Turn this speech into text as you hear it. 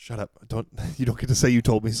Shut up. You don't get to say you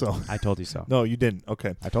told me so. I told you so. No, you didn't.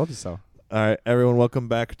 Okay. I told you so. All right, everyone, welcome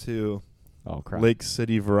back to Oh, crap. Lake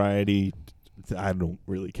City Variety. I don't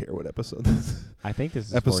really care what episode this is. I think this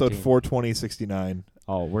is Episode 14. 42069.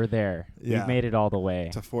 Oh, we're there. Yeah. We've made it all the way.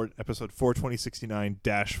 To episode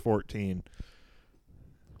 42069-14.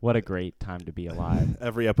 What a great time to be alive.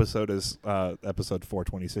 Every episode is episode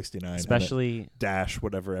 42069. Especially dash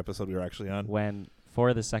whatever episode we were actually on. when,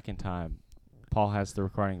 for the second time, Paul has the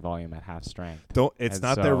recording volume at half strength. It's And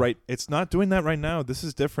not there so- right. It's not doing that right now. This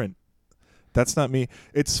is different. That's not me.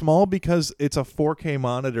 It's small because it's a 4K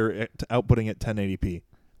monitor outputting at 1080p.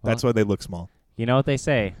 That's why they look small. You know what they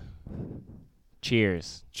say?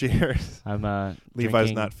 Cheers. Cheers. I'm Levi's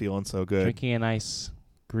drinking, not feeling so good. drinking a nice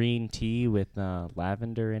green tea with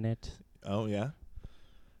lavender in it. Oh yeah.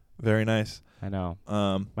 Very nice. I know.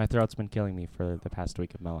 Um, My throat's been killing me for the past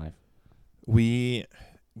week of my life. we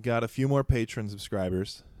got a few more Patreon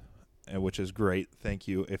subscribers, which is great. Thank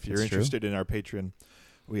you. If you're That's true. interested in our Patreon,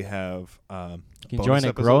 we have You can bonus join a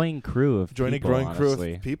episode- growing crew of Join people, a growing crew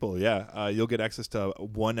honestly. of people. Yeah, you'll get access to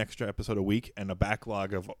one extra episode a week and a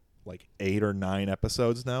backlog of like 8 or 9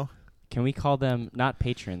 episodes now. Can we call them not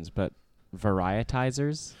patrons, but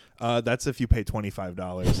varietizers? That's if you pay $25.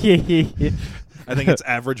 I think it's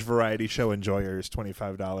average variety show enjoyers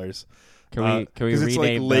 $25. Can we it's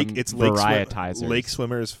rename like them it's varietizers? Lake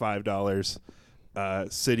swimmers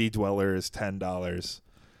 $5, city dwellers $10,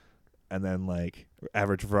 and then like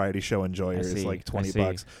average variety show enjoyer is see, like I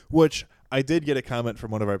 $20. Which I did get a comment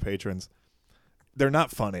from one of our patrons. They're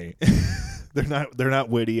not funny. They're not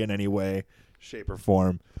witty in any way, shape, or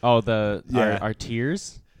form. Oh, Yeah. our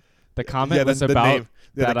tiers. The comment was the about name,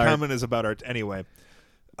 that the our- comment is about our anyway.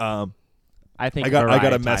 I think I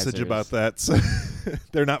got a message varietizers. about that. So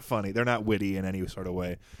they're not funny. They're not witty in any sort of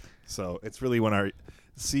way. So it's really when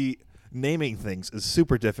naming things is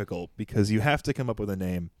super difficult because you have to come up with a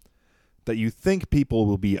name that you think people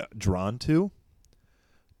will be drawn to,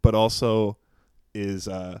 but also is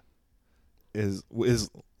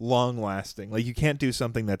long lasting. Like you can't do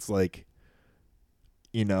something that's like,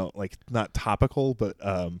 like not topical, but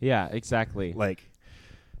Yeah, exactly. like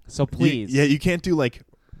So please, you can't do like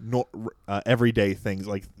everyday things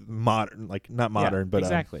like modern, like not modern, but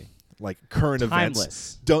exactly like current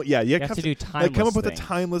events. timeless. You You have to do timeless. come up with a things.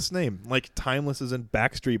 timeless name. Like Timeless is in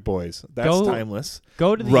Backstreet Boys. That's timeless.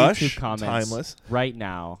 Go to the Rush, YouTube comments timeless. right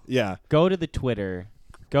now. Yeah. Go to the Twitter.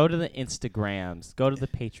 Go to the Instagrams. Go to the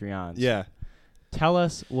Patreons. Yeah. Tell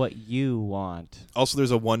us what you want. Also,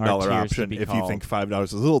 there's a $1 Our tiers to option be if you called. think $5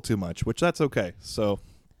 is a little too much, which that's okay. So,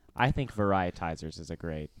 I think varietizers is a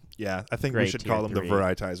great. yeah, I think we Great should tier call them the 3.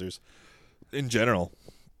 varietizers in general.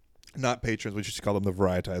 Not patrons. We should just call them the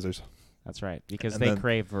varietizers. That's right, because And they then-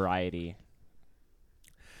 crave variety.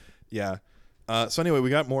 Yeah. So anyway, we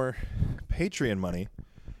got more Patreon money.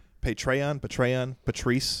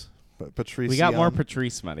 Patrice. We got more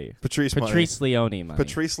Patrice money. Patrice money. Patrice Leone money.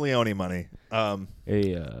 Patrice Leone money.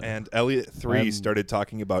 Yeah. And Elliot 3 Um, started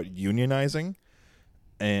talking about unionizing,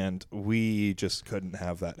 and we just couldn't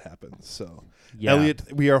have that happen. So, Yeah.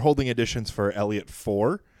 Elliot, we are holding editions for Elliot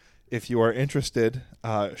 4. If you are interested,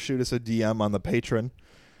 shoot us a DM on the Patreon,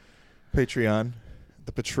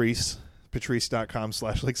 the Patrice,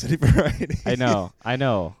 patrice.com/Lake City Variety. I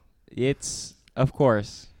know. It's, of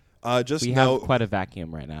course, Just we know, have quite a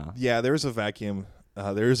vacuum right now. yeah, there is a vacuum.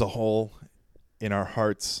 There is a hole in our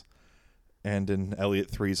hearts, and in Elliot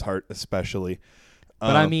 3's heart especially.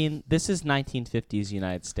 But I mean, this is 1950s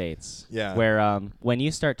United States. Yeah. Where when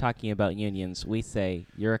you start talking about unions, we say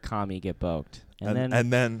you're a commie, get boked, and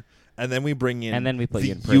then we bring in and then we put the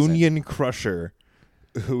you in prison. Union Crusher,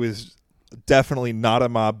 who is definitely not a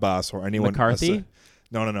mob boss or anyone. McCarthy?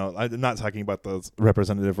 No. I'm not talking about the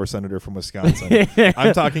representative or senator from Wisconsin.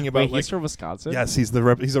 I'm talking about Wait, like he's from Wisconsin? yes, he's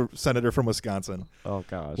he's a senator from Wisconsin, Oh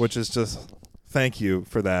gosh. which is just thank you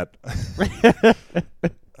for that.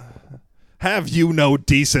 Have you no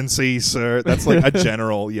decency, sir? That's like a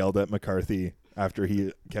general yelled at McCarthy after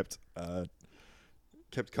he kept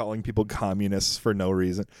calling people communists for no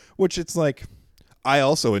reason. Which it's like, I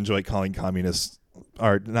also enjoy calling communists,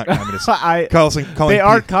 or not communists. calling they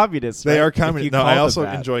are pe- communists. They right? are If you communists. No, call I them also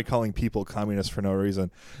that. enjoy calling people communists for no reason.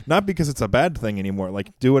 Not because it's a bad thing anymore.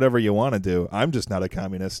 Like, do whatever you want to do. I'm just not a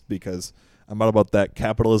communist because I'm all about that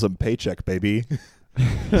capitalism paycheck, baby.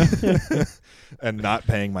 And not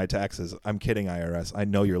paying my taxes. I'm kidding, IRS. I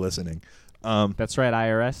know you're listening. That's right,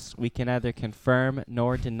 IRS. We can neither confirm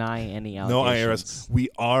nor deny any No, allegations. IRS. We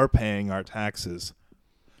are paying our taxes.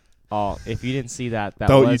 Oh, if you didn't see that,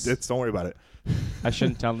 Don't was... don't worry about it. I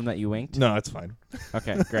shouldn't tell them that you winked? No, it's fine.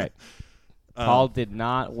 Okay, great. Paul did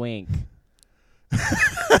not wink.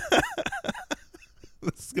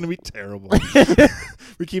 This is gonna be terrible.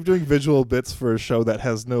 We keep doing visual bits for a show that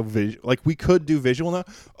has no visual. Like we could do visual now.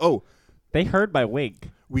 Oh, They heard my wink.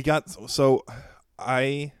 we got so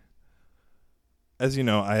I. As you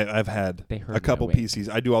know, I've had They heard a couple my wink. PCs.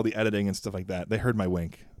 I do all the editing and stuff like that. They heard my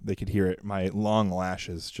wink. They could hear it. My long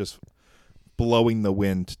lashes just blowing the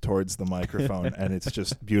wind towards the microphone, and it's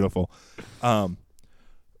just beautiful.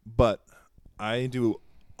 But I do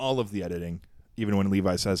all of the editing, even when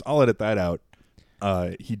Levi says, I'll edit that out.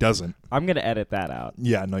 He doesn't. I'm going to edit that out.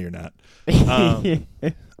 Yeah, no, you're not.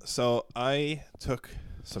 So I took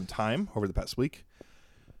some time over the past week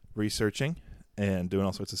researching and doing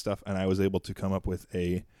all sorts of stuff, and I was able to come up with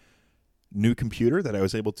a new computer that I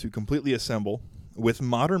was able to completely assemble with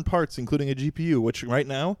modern parts, including a GPU, which right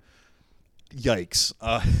now, yikes.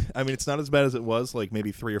 I mean, it's not as bad as it was like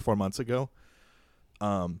maybe 3 or 4 months ago.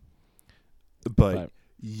 But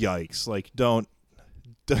yikes. Like, don't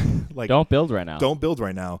build right now. Don't build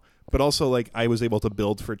right now. But also, like, I was able to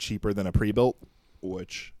build for cheaper than a pre-built,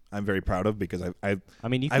 which I'm very proud of because I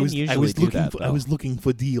mean, you can usually do that. I was looking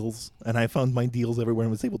for deals, and I found my deals everywhere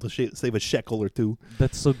and was able to save a shekel or two.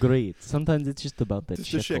 That's so great. Sometimes it's just about that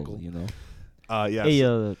Just a shekel, shekel. you know. Yeah.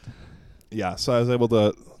 Hey, Yeah, so I was able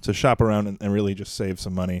to shop around and really just save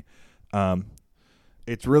some money.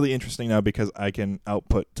 It's really interesting now because I can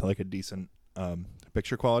output to like a decent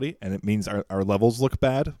picture quality, and it means our levels look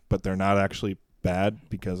bad, but they're not actually bad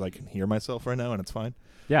because I can hear myself right now, and it's fine.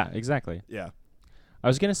 yeah, exactly. Yeah. I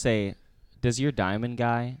was going to say, does your diamond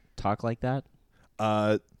guy talk like that?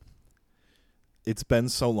 It's been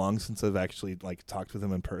so long since I've actually like talked with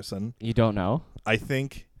him in person. You don't know? I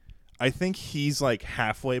think he's like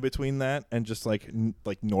halfway between that and just like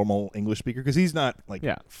like normal English speaker because he's not like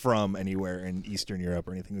from anywhere in Eastern Europe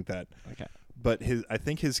or anything like that. Okay. But I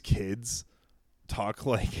think his kids talk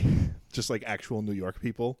like just like actual New York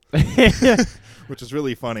people, which is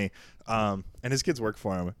really funny. And his kids work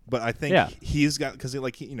for him, but I think he's got because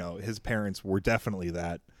like his parents were definitely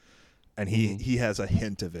that, and he has a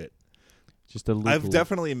hint of it. Just a little. I've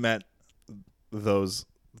definitely met those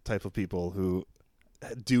type of people who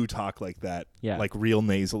do talk like that, like real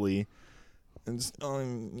nasally, and just,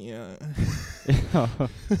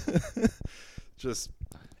 just.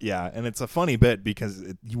 Yeah, and it's a funny bit because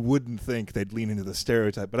you wouldn't think they'd lean into the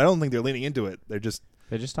stereotype, but I don't think they're leaning into it. They just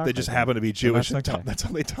happen to be Jewish, and that's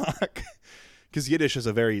how they talk. Because Yiddish is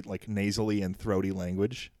a very like nasally and throaty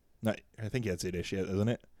language. I think that's Yiddish, isn't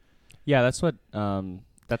it? Yeah, that's what.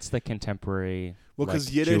 That's the contemporary. Well, because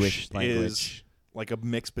like, Yiddish Jewish language is like a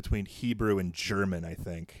mix between Hebrew and German, I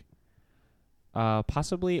think.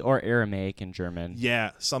 Possibly, or Aramaic and German.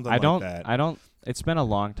 Yeah, something like that. I don't. It's been a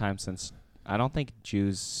long time since. I don't think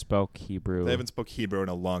Jews spoke Hebrew. They haven't spoke Hebrew in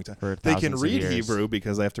a long time. They can read Hebrew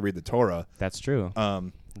because they have to read the Torah. That's true.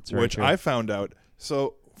 That's which true. I found out.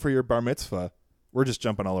 So for your bar mitzvah, we're just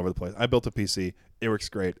jumping all over the place. I built a PC. It works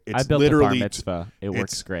great. I built literally a bar mitzvah. It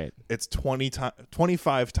works great. It's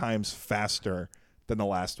 25 times faster than the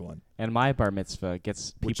last one. And my bar mitzvah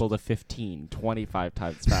gets people to 25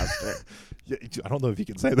 times faster. Yeah, I don't know if you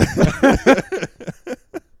can say that.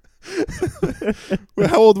 Well,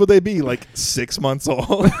 how old would they be? Like 6 months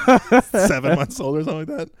old? 7 months old or something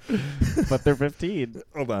like that? But they're 15.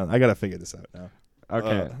 Hold on. I got to figure this out now.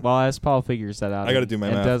 Okay. Well, as Paul figures that out, I got to do my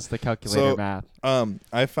math. And does the calculator math.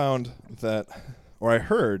 I found that, or I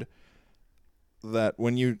heard that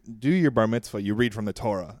when you do your bar mitzvah, you read from the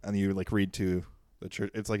Torah and you like read to the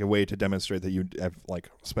church. It's like a way to demonstrate that you have like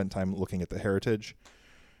spent time looking at the heritage.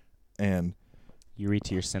 And you read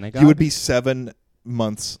to your synagogue? You would be 7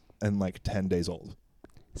 months and like 10 days old.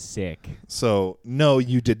 Sick. So, no,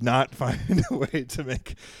 you did not find a way to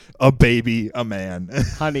make a baby a man.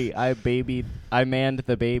 Honey, I manned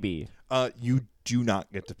the baby. You do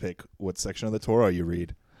not get to pick what section of the Torah you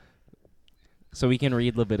read. So we can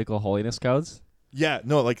read Levitical holiness codes? Yeah,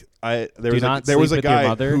 no, like there was a guy your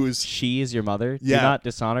mother. who's She is your mother. Yeah. Do not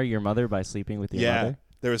dishonor your mother by sleeping with your mother.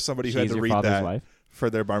 There was somebody who She's had to your read father's that wife.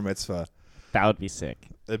 For their bar mitzvah. That would be sick.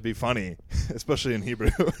 It'd be funny, especially in Hebrew.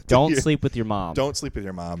 Don't sleep with your mom. Don't sleep with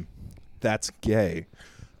your mom. That's gay.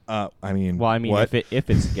 I mean, what? if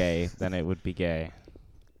it's gay, then it would be gay.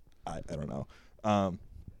 I don't know.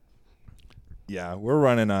 Yeah, we're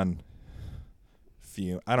running on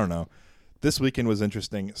few. I don't know. This weekend was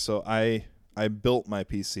interesting. So I built my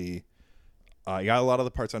PC. I got a lot of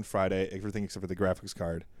the parts on Friday, everything except for the graphics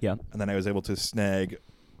card. Yeah. And then I was able to snag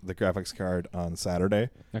the graphics card on Saturday.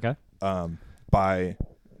 Okay. By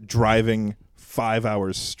driving 5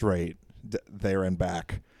 hours straight there and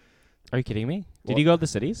back. Are you kidding me? Did you go to the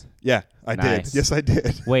cities? Yeah, I did. Yes, I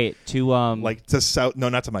did. Wait, to like to South? No,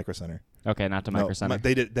 not to Micro Center. Okay, not to No, Micro Center.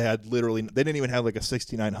 They didn't even have like a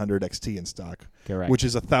 6900 XT in stock, Correct. which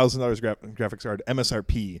is $1,000 graphics card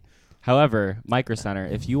MSRP. However, Micro Center,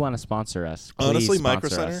 if you want to sponsor us, please Honestly, sponsor Micro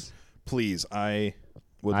Center, us. please, I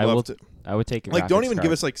would I love will- to. I would take a Like, don't graphics even card.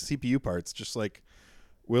 give us like CPU parts. Just like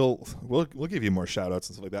we'll give you more shout outs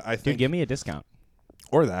and stuff like that. I Dude, think give me a discount.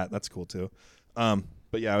 or that's cool too.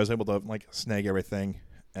 But yeah, I was able to like snag everything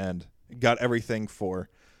and got everything for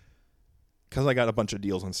because I got a bunch of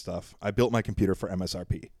deals and stuff. I built my computer for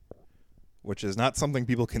MSRP, which is not something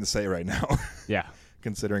people can say right now, Yeah.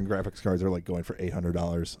 considering graphics cards are like going for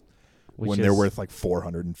 $800 Which when is they're worth like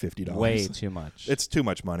 $450. way too much. It's too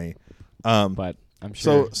much money. But I'm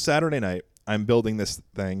sure. So Saturday night, I'm building this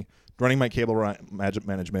thing, running my cable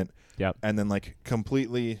management, Yep. and then like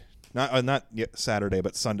completely not yet Saturday,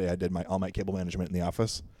 but Sunday I did all my cable management in the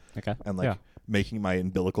office, Okay. and like Yeah. making my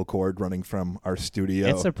umbilical cord running from our studio.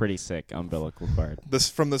 It's a pretty sick umbilical cord.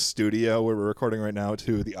 From the studio where we're recording right now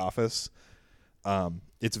to the office.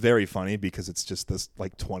 It's very funny because it's just this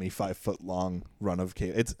like 25-foot long run of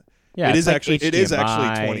cable. Yeah. it it's is like actually it is actually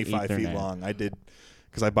HDMI, 25 feet Ethernet. long. I did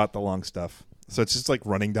because I bought the long stuff, so it's just like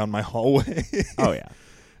running down my hallway. Oh yeah.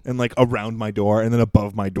 And like around my door and then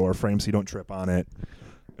above my door frame so you don't trip on it.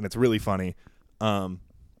 And it's really funny.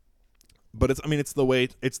 But it's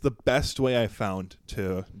the best way I found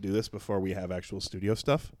to do this before we have actual studio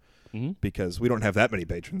stuff Mm-hmm. because we don't have that many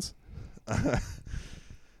patrons.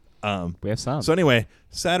 We have some. So anyway,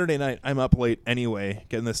 Saturday night I'm up late anyway,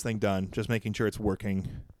 getting this thing done, just making sure it's working,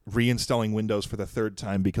 reinstalling Windows for the third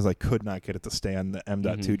time because I could not get it to stay on the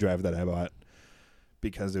M.2 Mhm. drive that I bought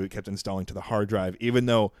because it kept installing to the hard drive, even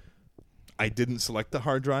though I didn't select the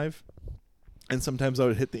hard drive. And sometimes I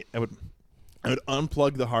would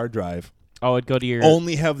unplug the hard drive, Oh, it'd go to your.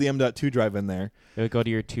 only have the M.2 drive in there, It would go to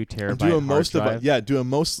your 2 terabyte and do a hard most drive. of it. Do a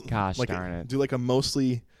most. Gosh like darn it. Do like a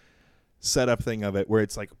mostly setup thing of it where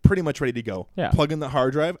it's like pretty much ready to go. Yeah. Plug in the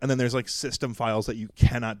hard drive, and then there's like system files that you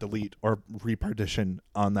cannot delete or repartition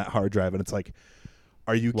on that hard drive, and it's like,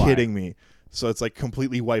 are you Why? kidding me? So it's like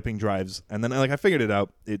completely wiping drives, and then I figured it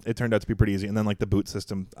out. It turned out to be pretty easy, and then like the boot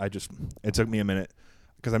system, it took me a minute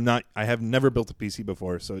because I have never built a PC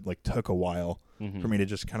before, so it like took a while Mhm. for me to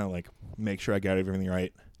just kind of like make sure I got everything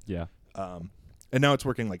right. Yeah. And now it's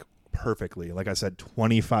working like perfectly. Like I said,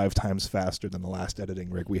 25 times faster than the last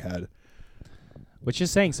editing rig we had. Which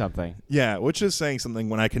is saying something. Yeah, which is saying something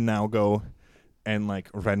when I can now go and like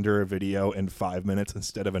render a video in 5 minutes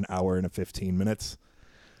instead of an hour and 15 minutes.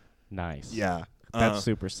 Nice. Yeah. That's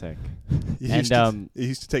super sick. It And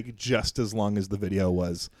used to take just as long as the video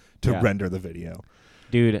was to Yeah. render the video.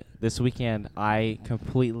 dude, this weekend I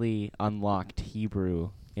completely unlocked Hebrew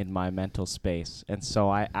in my mental space, and so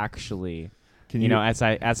I actually, Can you know, as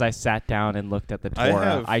I sat down and looked at the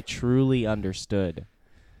Torah, I truly understood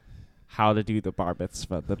how to do the bar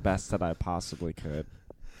mitzvah the best that I possibly could.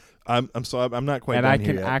 I'm not quite And done I here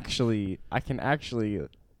can yet. actually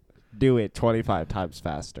do it 25 times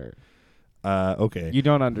faster. Okay. You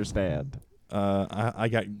don't understand. I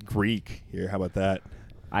got Greek here. How about that?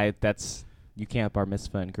 You can't bar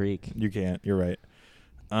mitzvah in Greek. You can't. You're right.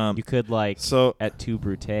 You could like So et tu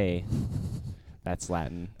brute. That's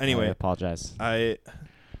Latin. Anyway. I apologize. I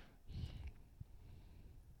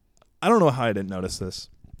don't know how I didn't notice this,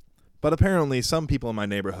 but apparently some people in my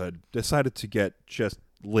neighborhood decided to get just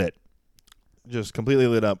lit, just completely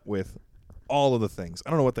lit up with all of the things. I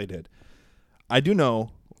don't know what they did. I do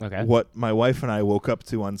know Okay. what my wife and I woke up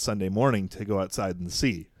to on Sunday morning to go outside and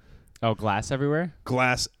see. Oh, glass everywhere?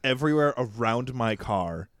 Glass everywhere around my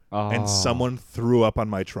car, Oh. and someone threw up on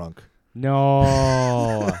my trunk.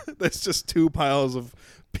 No. There's just 2 piles of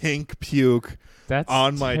pink puke, That's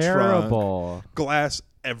On my trunk. terrible. glass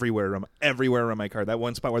everywhere around my car. That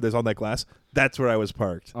one spot where there's all that glass, that's where I was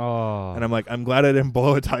parked. Oh. And I'm like, I'm glad I didn't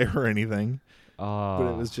blow a tire or anything. Oh.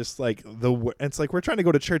 But it was just like it's like we're trying to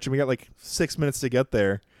go to church and we got like 6 minutes to get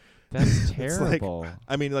there. That's It's like- terrible.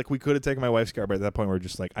 I mean, like we could have taken my wife's car, but at that point we're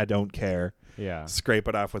just like, I don't care. Yeah. Scrape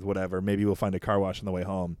it off with whatever. Maybe we'll find a car wash on the way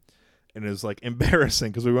home. And it was like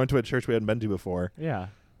embarrassing because we went to a church we hadn't been to before, Yeah.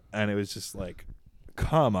 and it was just like,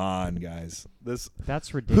 come on, guys, this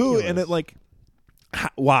That's ridiculous. and it like,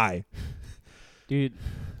 why? Dude,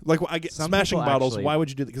 Like I get Some smashing people bottles. actually- Why would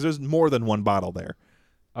you do that? Because there's more than one bottle there.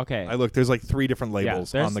 okay. I looked. There's like 3 different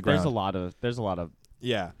labels there's, on the ground. There's a lot of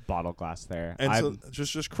Yeah, bottle glass there. and so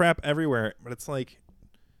just crap everywhere. But it's like,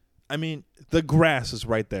 I mean, the grass is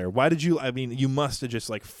right there. Why did you? I mean, you must have just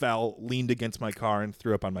like leaned against my car, and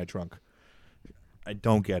threw up on my trunk. I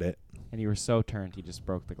don't get it. and you were so turned you just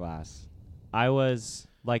broke the glass. I was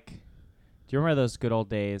like, Do you remember those good old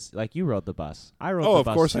days? Like, you rode the bus. I rode the bus.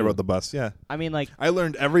 Oh, of course too. I rode the bus, yeah. I mean, like... I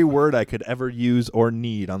learned every word I could ever use or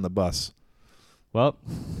need on the bus. Well,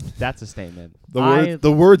 that's a statement.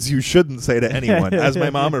 The words you shouldn't say to anyone, as my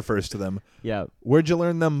mom refers to them. Yeah. Where'd you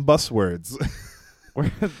learn them bus words?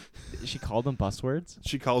 She called them bus words?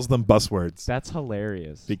 She calls them bus words. That's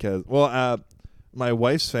hilarious. Because, my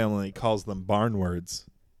wife's family calls them barn words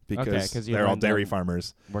because they're all dairy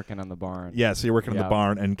farmers. Working on the barn. Yeah, so you're working on the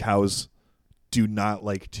barn, and cows do not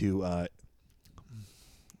like to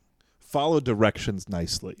follow directions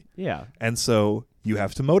nicely. Yeah. And so you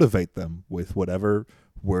have to motivate them with whatever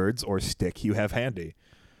words or stick you have handy.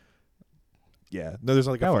 Yeah. No, there's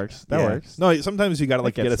like that works. That works. No, sometimes you gotta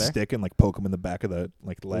get a there. stick and like poke them in the back of the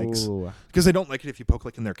legs, because they don't like it if you poke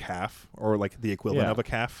like in their calf or like the equivalent of a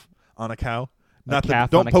calf on a cow.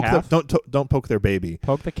 Don't poke their baby.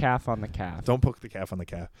 Poke the calf on the calf. Don't poke the calf on the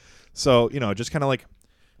calf. So just kind of like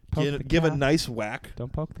give a nice whack.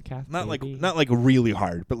 Don't poke the calf. Not like really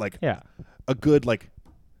hard, but like a good a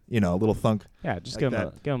little thunk. Yeah, just like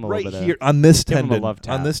give them a right little bit here on this give 'em a tendon. love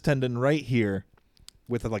tap. On this tendon right here,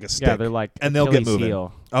 with like a stick. Yeah, they're like and they'll get Achilles moving.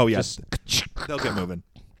 heel. Oh yes, they'll get moving.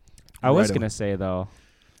 I was gonna say though.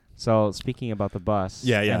 So speaking about the bus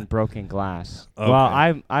and broken glass. Okay.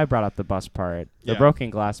 Well, I brought up the bus part. The Yeah. broken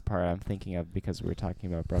glass part I'm thinking of because we were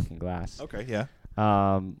talking about broken glass. Okay, yeah.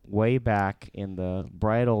 Way back in the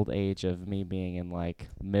bright old age of me being in like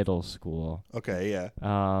middle school. Okay,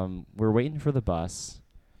 yeah. We're waiting for the bus,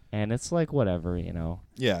 and it's like whatever,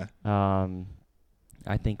 Yeah.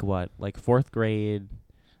 I think like fourth grade,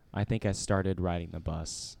 I think I started riding the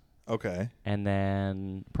bus. Okay. And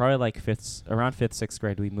then probably like around fifth, sixth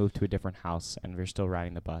grade, we moved to a different house, and we are still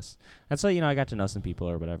riding the bus. And so, I got to know some people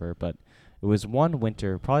or whatever, but it was one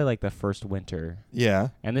winter, probably like the first winter. Yeah.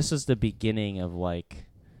 And this was the beginning of like,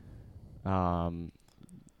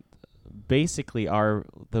 basically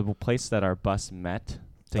the place that our bus met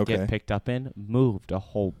to get picked up in moved a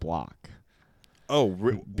whole block. Oh,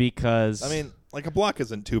 because I mean, like a block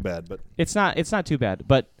isn't too bad, but it's not too bad.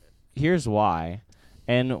 But here's why.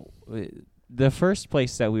 And the first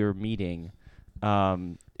place that we were meeting,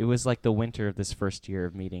 it was like the winter of this first year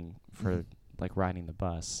of meeting for like riding the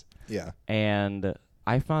bus. Yeah. And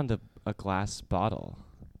I found a glass bottle.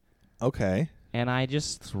 Okay. And I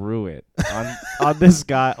just threw it on this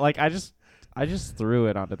guy. Like I just threw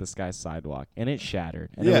it onto this guy's sidewalk, and it shattered.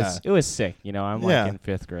 And it was sick. I'm like in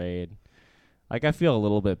fifth grade. Like, I feel a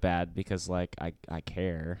little bit bad because, like, I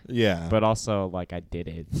care. Yeah. But also, like, I did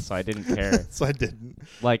it, so I didn't care. So I didn't.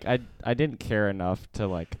 Like, I didn't care enough to,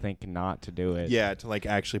 like, think not to do it. Yeah, to, like,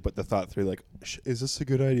 actually put the thought through, like, is this a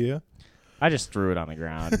good idea? I just threw it on the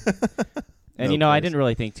ground. And, I didn't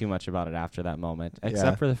really think too much about it after that moment,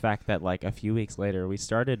 except for the fact that, like, a few weeks later, we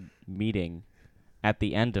started meeting at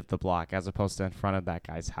the end of the block as opposed to in front of that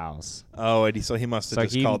guy's house. Oh, and so he must have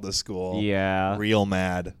just called the school real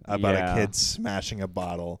mad about a kid smashing a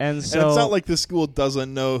bottle. And it's not like the school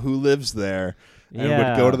doesn't know who lives there and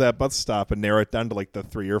would go to that bus stop and narrow it down to like the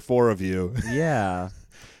 3 or 4 of you. Yeah.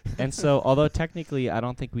 And so, although technically I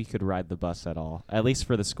don't think we could ride the bus at all, at least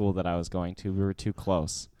for the school that I was going to, we were too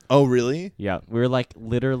close. Oh, really? Yeah. We were like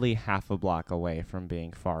literally half a block away from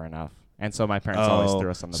being far enough. And so my parents always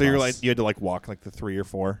threw us on the bus. So you had to like walk like the 3 or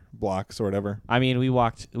 4 blocks or whatever? I mean, we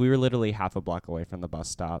were literally half a block away from the bus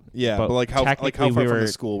stop. Yeah, but like how far from the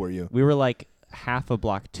school were you? We were like half a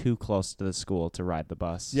block too close to the school to ride the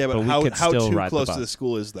bus. Yeah, but how too close to the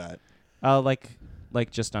school is that?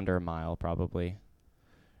 Like just under a mile probably.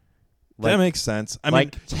 That makes sense. I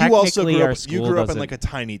mean, you grew up in like a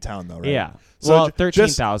tiny town though, right? Yeah. So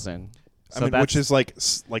 13,000. So which is like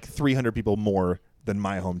 300 people more than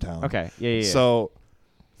my hometown. Okay. Yeah. So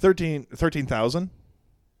 13,000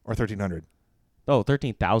 or 1,300? Oh,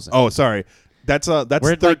 13,000. Oh, sorry. That's we're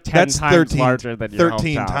like 10 times 13, larger than your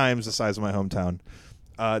 13 hometown. Times the size of my hometown.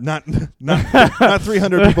 Not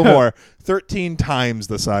 300 people more. 13 times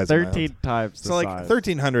the size. 13 times the size. So like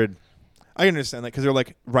 1,300. I understand that because they're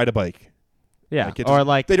like ride a bike. Yeah. Or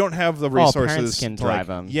like they don't have the resources. Parents can drive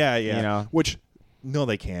them. Yeah. Which no,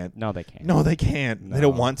 they can't. No, they can't. No, they can't. No. They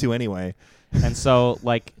don't want to anyway. And so,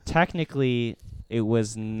 like, technically, it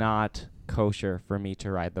was not kosher for me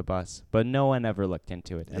to ride the bus, but no one ever looked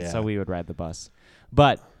into it, and so we would ride the bus.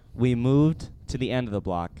 But we moved to the end of the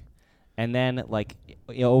block, and then, like,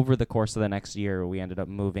 over the course of the next year, we ended up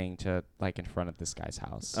moving to, like, in front of this guy's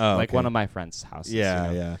house. Oh, like, one of my friend's houses.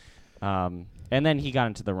 Yeah. And then he got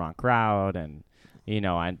into the wrong crowd, and,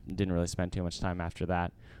 I didn't really spend too much time after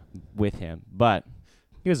that with him. But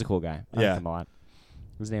he was a cool guy. I liked him a lot.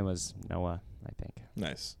 His name was Noah, I think.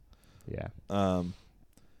 Nice. Yeah.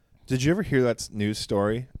 Did you ever hear that news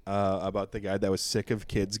story about the guy that was sick of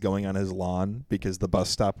kids going on his lawn because the bus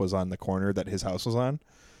stop was on the corner that his house was on?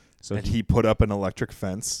 So And he put up an electric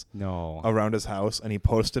fence no. around his house, and he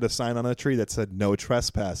posted a sign on a tree that said "No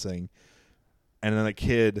trespassing." And then a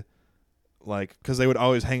kid, like, because they would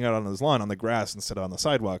always hang out on his lawn on the grass instead of on the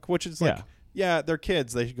sidewalk, which is like, yeah, they're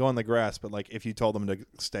kids, they should go on the grass, but like if you told them to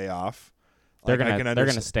stay off, They're like,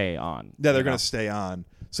 gonna stay on. Yeah, they're gonna stay on.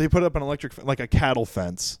 So he put up an electric, like a cattle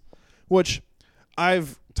fence, which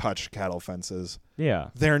I've touched cattle fences. Yeah.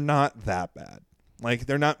 They're not that bad. Like,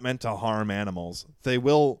 they're not meant to harm animals. They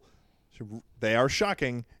are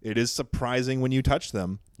shocking. It is surprising when you touch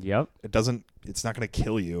them. Yep. It's not going to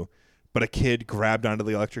kill you. But a kid grabbed onto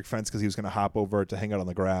the electric fence because he was going to hop over it to hang out on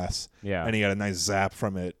the grass. Yeah. And he got a nice zap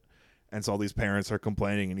from it. And so all these parents are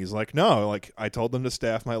complaining. And he's like, no, like, I told them to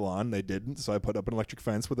stay off my lawn. They didn't. So I put up an electric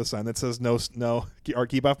fence with a sign that says no, or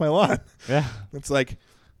keep off my lawn. Yeah. It's like,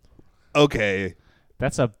 okay.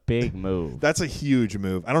 That's a big move. That's a huge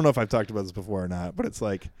move. I don't know if I've talked about this before or not, but it's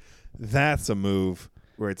like, that's a move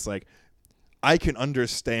where it's like, I can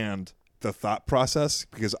understand the thought process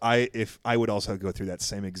because if I would also go through that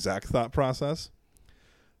same exact thought process,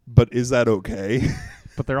 but is that okay?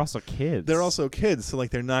 But they're also kids. They're also kids, so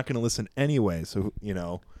like they're not going to listen anyway. So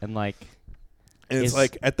and like, and it's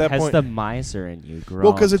like at that has point, the miser in you grown?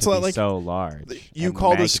 Well, because it's to be like so large. You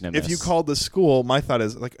call this if you called the school. My thought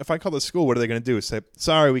is like, if I call the school, what are they going to do? Say,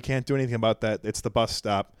 sorry, we can't do anything about that. It's the bus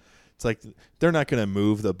stop. It's like they're not going to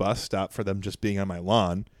move the bus stop for them just being on my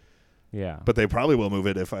lawn. Yeah, but they probably will move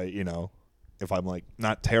it if if I'm like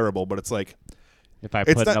not terrible, but it's like if I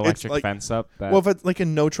put an electric fence up. Well, if it's like a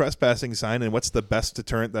no trespassing sign, and what's the best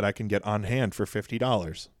deterrent that I can get on hand for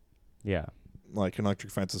 $50? Yeah. Like an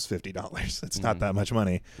electric fence is $50. It's not that much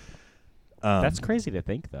money. That's crazy to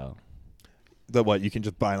think, though. That what, you can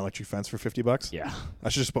just buy an electric fence for $50? Yeah. I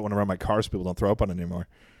should just put one around my car so people don't throw up on it anymore.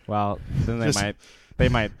 Well, then they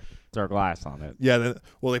might throw glass on it. Yeah.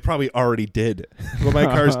 Well, they probably already did. But my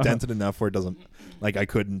car's dented enough where it doesn't. Like, I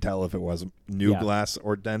couldn't tell if it was new glass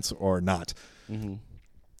or dents or not. Mm-hmm.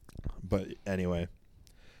 But anyway.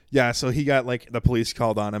 Yeah, so he got, like, the police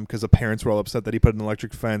called on him because the parents were all upset that he put an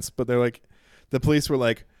electric fence. But they're like, the police were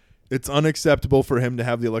like, it's unacceptable for him to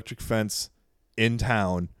have the electric fence in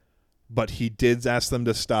town. But he did ask them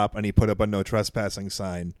to stop, and he put up a no trespassing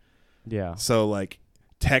sign. Yeah. So, like,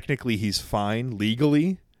 technically he's fine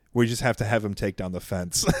legally. We just have to have him take down the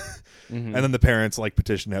fence. Mm-hmm. And then the parents, like,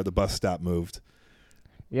 petitioned to have the bus stop moved.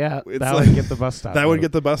 Yeah, it's that like, would get the bus stop. That would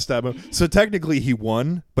get the bus stop moved. So technically he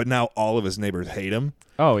won, but now all of his neighbors hate him.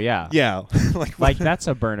 Oh, yeah. Yeah. like that's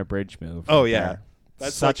a burn a bridge move. Oh, yeah. There.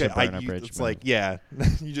 That's such like a burn a bridge It's move. like, yeah,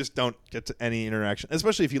 you just don't get to any interaction,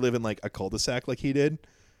 especially if you live in, like, a cul-de-sac like he did.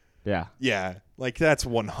 Yeah. Yeah. Like, that's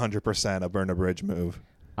 100% a burn a bridge move.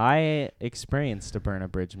 I experienced a burn a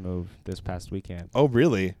bridge move this past weekend. Oh,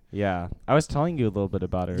 really? Yeah. I was telling you a little bit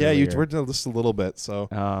about it Yeah, earlier. you were just a little bit, so.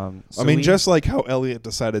 So I mean, just like how Elliot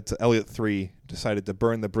 3 decided to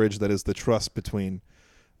burn the bridge that is the trust between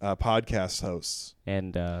podcast hosts.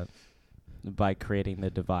 And by creating the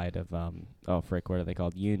divide of, what are they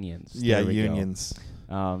called? Unions. Yeah, There we unions.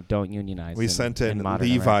 go. Don't unionize. We sent in modern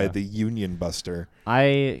Levi, America. the union buster.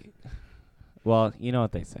 Well, you know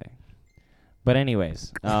what they say. But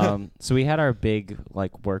anyways, so we had our big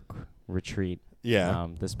work retreat. Yeah.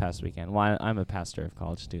 This past weekend. Well, I'm a pastor of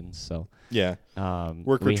college students, so yeah.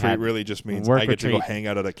 Work retreat really just means I get to go hang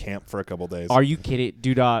out at a camp for a couple days. Are you kidding?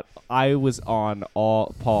 Do not. I was on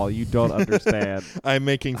all. Paul, you don't understand. I'm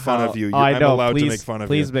making fun of you. I I'm know. allowed Please, to make fun of you.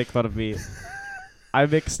 Please make fun of me. I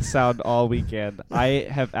mixed sound all weekend. I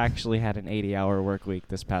have actually had an 80-hour work week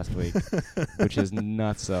this past week, which is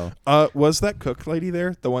nuts. So, was that cook lady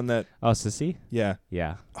there? The one that? Oh, Sissy? Yeah.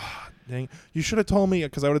 Yeah. Oh, dang! You should have told me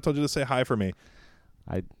because I would have told you to say hi for me.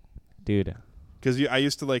 Dude. Because I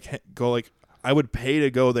used to go I would pay to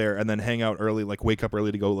go there and then hang out early, wake up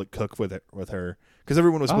early to go cook with her. Because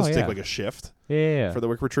everyone was supposed to take a shift. Yeah. For the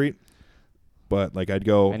work retreat. But I'd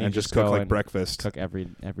go and just cook breakfast. Cook every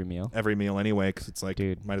meal. Every meal anyway, because it's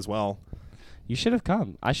dude, might as well. You should have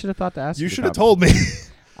come. I should have thought to ask you. You should have told me.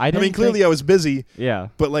 I mean, clearly I was busy. Yeah.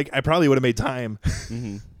 But I probably would have made time.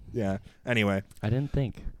 Mm-hmm. Yeah. Anyway. I didn't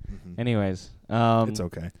think. Mm-hmm. Anyways. It's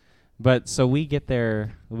okay. But so we got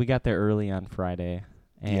there early on Friday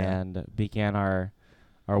and began our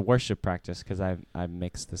worship practice because I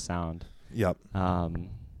mixed the sound. Yep.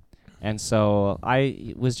 And so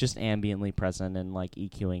I was just ambiently present and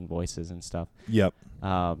EQing voices and stuff. Yep.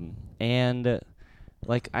 And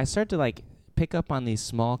I started to pick up on these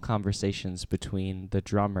small conversations between the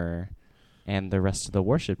drummer and the rest of the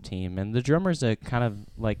worship team. And the drummer's a kind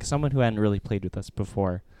of someone who hadn't really played with us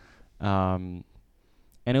before.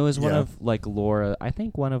 And it was one Yeah. of like Laura. I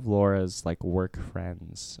think one of Laura's like work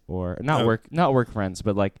friends, or not Oh. not work friends,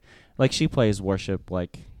 but like she plays worship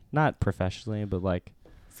like not professionally, but like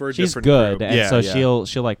For a she's different good, group. and Yeah, so yeah.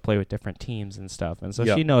 she'll like play with different teams and stuff, and so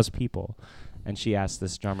Yep. she knows people, and she asked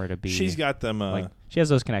this drummer to be. She's got them. like she has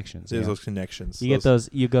those connections. There's You know? those connections. You get those.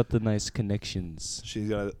 You got the nice connections. She's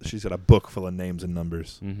got a book full of names and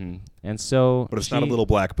numbers, Mm-hmm. And so, but it's not a little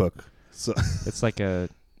black book. So It's like an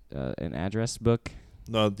address book,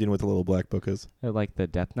 no, do you know what the little black book is? like the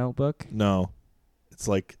Death Note book. No, it's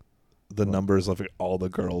like the What? numbers of all the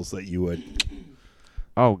girls that you would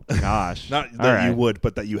Oh gosh, not All that you right. would,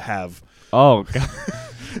 but that you have. Oh god.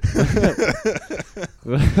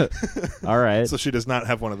 All right. So she does not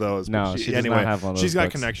have one of those. but No, she does not have one of She's those got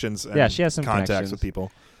books. connections. And Yeah, she has some contacts connections. with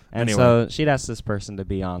people. And Anyway. so she'd asked this person to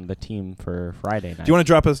be on the team for Friday night. Do you want to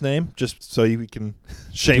drop his name just so we can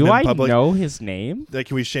shame Do him I publicly? know his name? Like,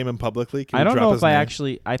 can we shame him publicly? Can I we don't drop know his if I name?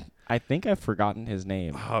 actually. I think I've forgotten his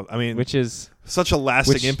name, I mean, which is such a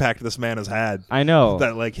lasting which- impact this man has had. I know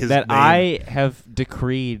That like his that name. I have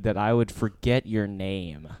decreed that I would forget your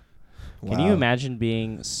name. Can you Wow. imagine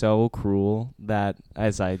being so cruel that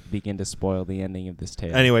as I begin to spoil the ending of this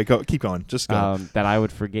tale? Anyway, keep going. Just go. That I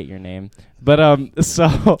would forget your name. But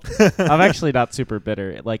so I'm actually not super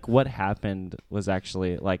bitter. Like what happened was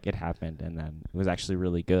actually like it happened, and then it was actually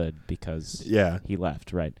really good because Yeah. he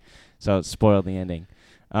left, right? So it spoiled the ending.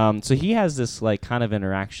 So he has this like kind of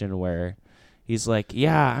interaction where he's like,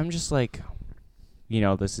 "Yeah, I'm just like,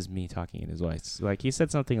 this is me talking in his voice." Like he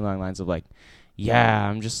said something along the lines of like, "Yeah,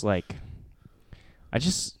 I'm just like,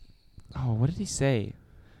 what did he say?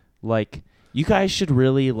 Like, you guys should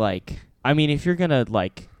really like. I mean, if you're gonna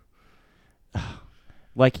like."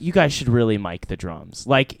 Like, you guys should really mic the drums.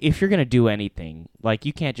 Like, if you're gonna do anything, like,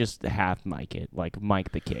 you can't just half mic it. Like,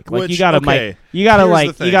 mic the kick. Like, Which, you gotta okay, mic. You gotta here's the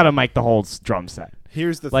you thing. gotta mic the whole drum set.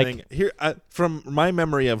 Here's the like- thing. Here, from my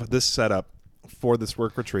memory of this setup for this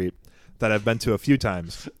work retreat that I've been to a few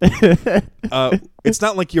times, it's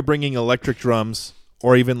not like you're bringing electric drums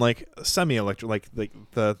or even like semi-electric, like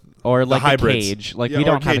the Or like a hybrids. cage. Like Yeah, we or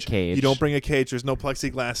don't have a cage. You don't bring a cage. There's no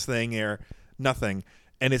plexiglass thing or nothing,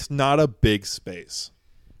 and it's not a big space.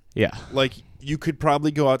 Yeah. Like you could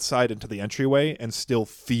probably go outside into the entryway and still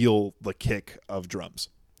feel the kick of drums.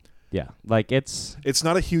 Yeah. Like it's It's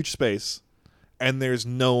not a huge space, and there's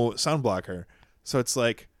no sound blocker. So it's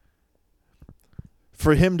like,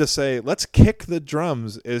 for him to say, let's kick the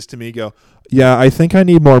drums, is to me go, yeah, I think I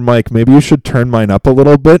need more mic. Maybe you should turn mine up a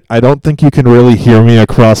little bit. I don't think you can really hear me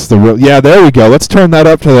across the room. Yeah, there we go. Let's turn that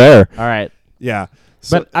up to there. all right. Yeah.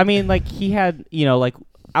 So, But I mean, like he had, like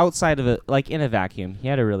outside of it, like in a vacuum, he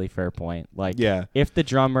had a really fair point. Like, yeah. if the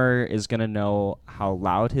drummer is gonna know how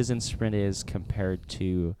loud his instrument is compared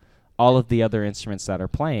to all of the other instruments that are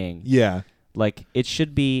playing, Yeah. like it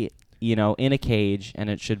should be, in a cage and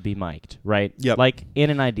it should be mic'd, right? Yep. Like in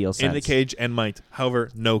an ideal sense. In the cage and mic. However,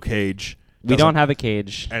 no cage. We don't have a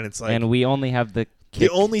cage, And it's like, and we only have the. the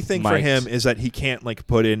only thing for mic'd. him is that he can't like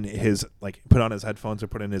put on his headphones or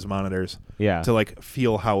put in his monitors Yeah. to like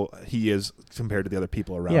feel how he is compared to the other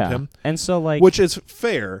people around Yeah. him, And so like. which is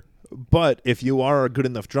fair. But if you are a good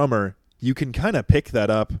enough drummer, you can kind of pick that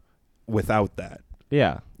up without that.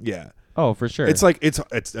 Yeah. Yeah, Oh, for sure. it's like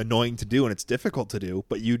it's annoying to do and it's difficult to do,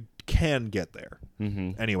 but you can get there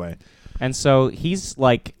Mm-hmm. anyway. And so he's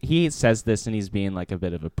like, he says this and he's being like a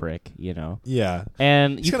bit of a prick, Yeah,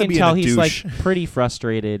 And He's you gonna can be tell a he's like douche. pretty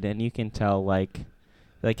frustrated, and you can tell like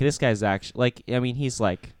this guy's actually like, I mean, he's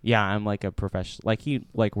like, yeah, I'm like a professional. Like he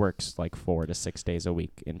like works like 4 to 6 days a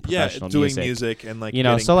week in yeah, professional doing music and like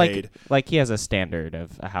getting so paid. like he has a standard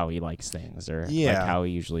of how he likes things or Yeah. like how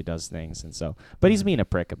he usually does things, and so, but he's being a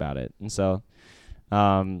prick about it, and so,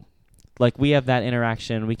 like we have that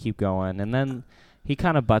interaction, we keep going, and then he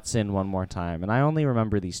kind of butts in one more time, and I only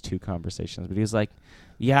remember these 2 conversations, but he was like,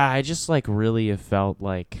 yeah, I just like really have felt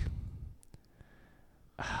like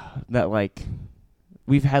that, like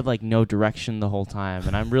we've had like no direction the whole time,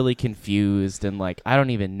 and I'm really confused, and like I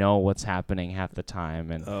don't even know what's happening half the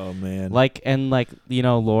time, and Oh man,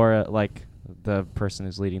 Laura, like the person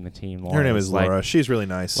who's leading the team, Laura, her name is like, Laura. She's really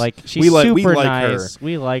nice. Like she's we like super her. nice.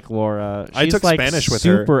 We like Laura. I She's took like Spanish with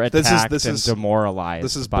her. super This is- attacked this and is- demoralized.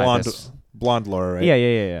 This is by blonde, this. blonde Laura, right?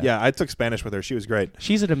 Yeah. Yeah, I took Spanish with her. She was great.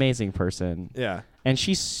 She's an amazing person, Yeah. and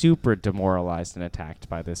she's super demoralized and attacked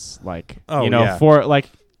by this. Like, Oh,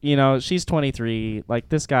 yeah. she's 23. Like,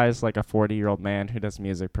 this guy's like a 40-year-old man who does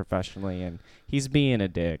music professionally, and he's being a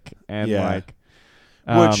dick. And Yeah. like,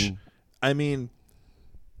 Which, I mean,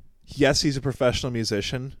 yes, he's a professional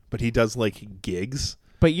musician, but he does like gigs.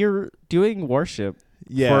 but you're doing worship.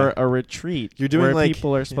 for a retreat. You're doing where like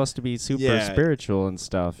people are supposed to be super spiritual and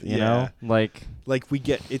stuff. You know, like we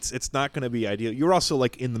get it's not going to be ideal. You're also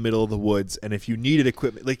like in the middle of the woods, and if you needed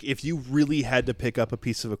equipment, like if you really had to pick up a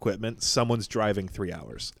piece of equipment, someone's driving 3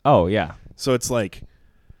 hours. Oh yeah. So it's like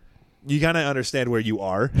you gotta understand where you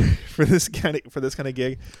are for this kind of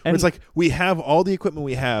gig. Where it's like we have all the equipment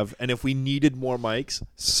we have, and if we needed more mics,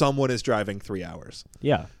 someone is driving 3 hours.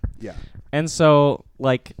 Yeah. Yeah. And so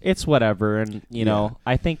like it's whatever, and you know,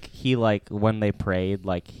 I think he like when they prayed,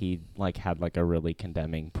 like he like had like a really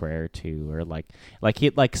condemning prayer too, or like he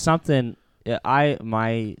like something.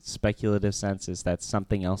 My speculative sense is that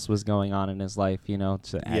something else was going on in his life, you know,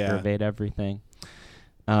 to aggravate everything.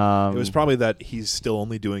 It was probably that he's still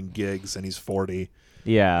only doing gigs and he's 40.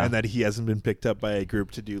 Yeah. And that he hasn't been picked up by a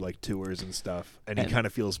group to do like tours and stuff. And he kind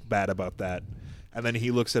of feels bad about that. And then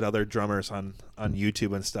he looks at other drummers on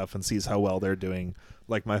YouTube and stuff and sees how well they're doing.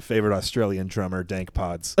 Like my favorite Australian drummer, Dank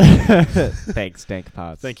Pods. Thanks, Dank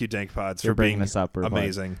Pods. Thank you, Dank Pods, for being this up.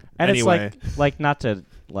 Amazing. And anyway. It's like not to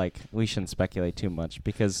like we shouldn't speculate too much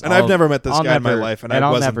because I've never met this guy in my life, and I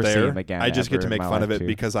wasn't never there. See him again I just get to make fun of it too.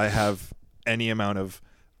 because I have any amount of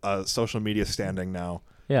social media standing now.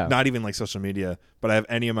 Yeah. Not even like social media, but I have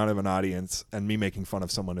any amount of an audience, and me making fun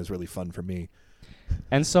of someone is really fun for me.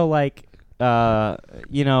 And so like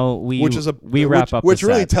you know, we wrap up which the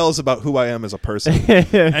really set. tells about who I am as a person.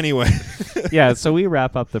 Anyway. Yeah, so we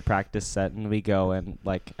wrap up the practice set and we go and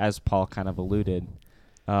like as Paul kind of alluded,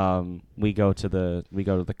 we go to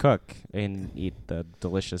the cook and eat the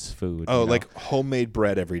delicious food. Oh, like homemade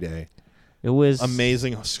bread every day. It was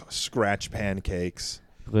amazing scratch pancakes.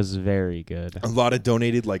 It was very good. A lot of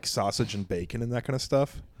donated like sausage and bacon and that kind of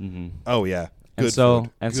stuff. Mm-hmm. Oh yeah. Good so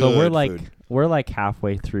food. And good so food. we're like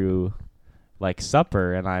halfway through like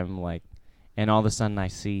supper, and I'm like, and all of a sudden I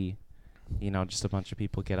see, you know, just a bunch of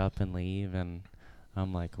people get up and leave, and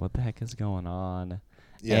I'm like, what the heck is going on?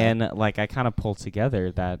 Yeah. And like I kind of pulled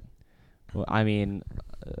together that, I mean,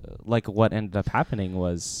 like what ended up happening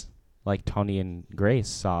was like Tony and Grace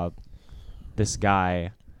saw this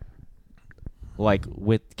guy like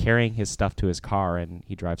with carrying his stuff to his car, and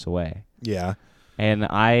he drives away. Yeah. And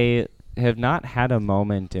I have not had a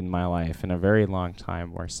moment in my life in a very long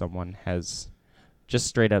time where someone has just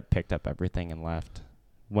straight up picked up everything and left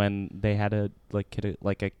when they had a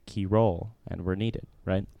key role and were needed,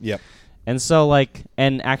 right? Yep. And so like,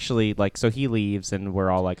 and actually like, so he leaves and we're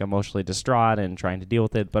all like emotionally distraught and trying to deal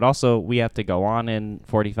with it, but also we have to go on in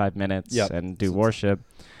 45 minutes and do worship.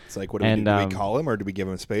 It's like, what do we do? Do we call him or do we give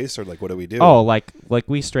him space or like, what do we do? Oh, like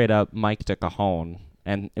we straight up mic'd a cajon,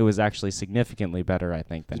 and it was actually significantly better, I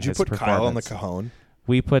think, than his performance. Did you put Kyle on the cajon?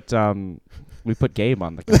 We put Gabe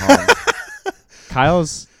on the cajon.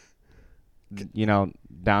 Kyle's, you know,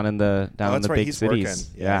 down in the big he's cities.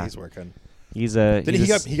 Working. Yeah, he's working. He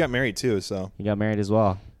got married too, so he got married as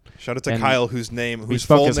well. Shout out to Kyle, whose full name we've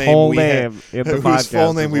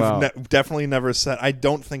definitely never said. I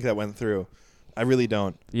don't think that went through. I really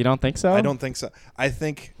don't. You don't think so? I don't think so. I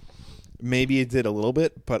think maybe it did a little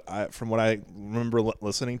bit, but from what I remember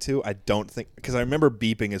listening to, I don't think, because I remember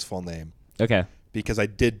beeping his full name. Okay. Because I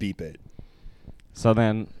did beep it. So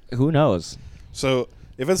then, who knows? So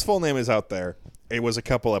if his full name is out there, it was a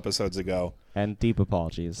couple episodes ago. And deep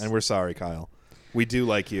apologies. And we're sorry, Kyle. We do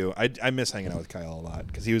like you. I miss hanging out with Kyle a lot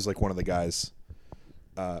because he was like one of the guys.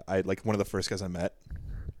 One of the first guys I met.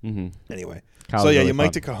 Mm-hmm. Anyway, Kyle's so yeah, really you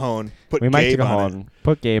mic'd a cajon, put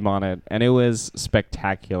Gabe on it, and it was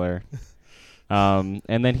spectacular. And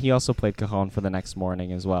then he also played cajon for the next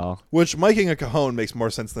morning as well. Which miking a cajon makes more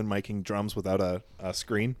sense than miking drums without a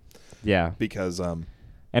screen. Yeah, because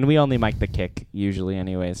and we only mic the kick usually,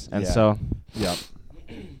 anyways, and so yeah.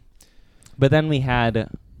 But then we had,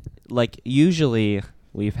 like, usually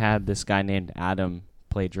we've had this guy named Adam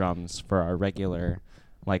play drums for our regular,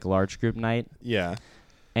 like, large group night. Yeah.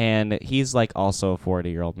 And he's, like, also a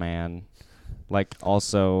 40-year-old man. Like,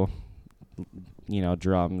 also, you know,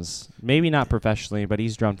 drums. Maybe not professionally, but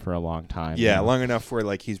he's drummed for a long time. Yeah, you know? long enough where,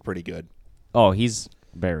 like, he's pretty good. Oh, he's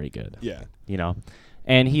very good. Yeah. You know?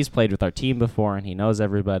 And he's played with our team before, and he knows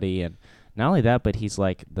everybody. And not only that, but he's,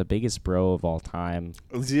 like, the biggest bro of all time.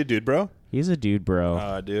 Is he a dude bro? He's a dude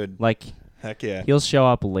bro. Dude. Like, heck yeah. He'll show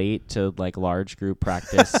up late to, like, large group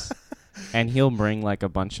practice, and he'll bring, like, a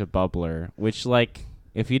bunch of bubbler, which, like,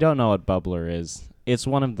 if you don't know what bubbler is, it's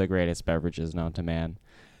one of the greatest beverages known to man.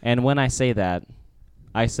 And when I say that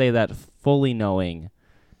fully knowing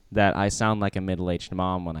that I sound like a middle-aged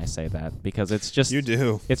mom when I say that, because it's just... You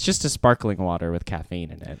do. It's just a sparkling water with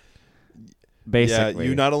caffeine in it. Basically. Yeah,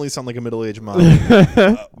 you not only sound like a middle-aged mom,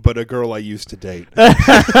 but a girl I used to date.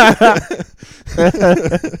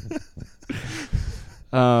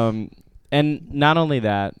 And not only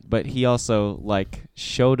that, but he also like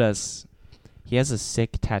showed us. He has a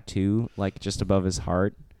sick tattoo like just above his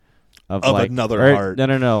heart of like another heart.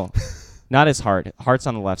 No. Not his heart. Heart's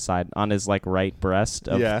on the left side, on his like right breast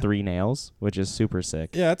of 3 nails, which is super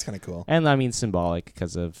sick. Yeah, that's kind of cool. And I mean symbolic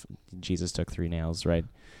because of Jesus took 3 nails, right?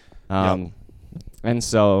 Yep. And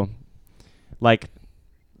so, like,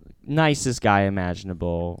 nicest guy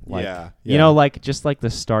imaginable. Like, you know, like just like the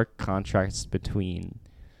stark contrast between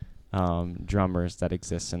drummers that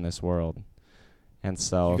exist in this world. And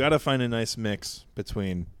so you got to find a nice mix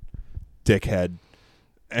between dickhead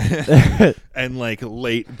and like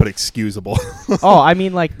late but excusable. Oh, I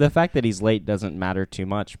mean, like the fact that he's late doesn't matter too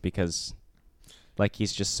much because like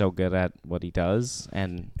he's just so good at what he does,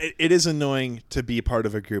 and it is annoying to be part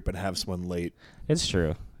of a group and have someone late. It's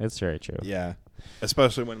true. It's very true. Yeah,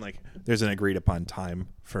 especially when like there's an agreed upon time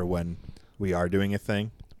for when we are doing a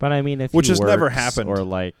thing. But I mean, if which he has works never happened or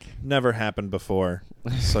like never happened before,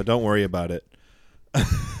 so don't worry about it.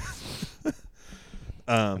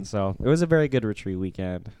 So it was a very good retreat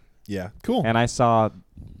weekend. Yeah, cool. And I saw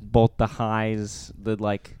both the highs, the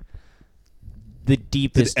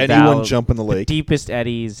deepest. Did anyone jump in the lake? The deepest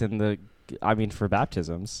eddies and for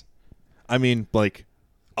baptisms. I mean, like,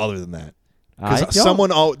 other than that,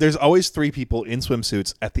 because there's always 3 people in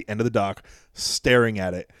swimsuits at the end of the dock, staring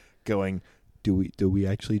at it, going, "Do we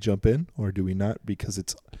actually jump in or do we not?" Because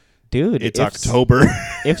it's October.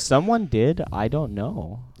 If someone did, I don't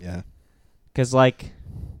know. Yeah, because like.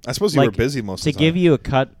 I suppose you were busy most of the time. To give you a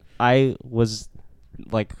cut, I was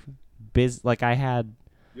like busy. Like I had.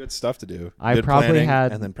 You had stuff to do. I probably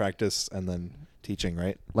had, and then practice, and then teaching,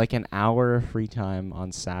 right? Like an hour of free time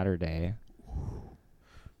on Saturday,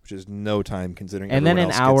 which is no time considering. And then an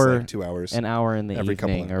hour, like 2 hours, an hour in the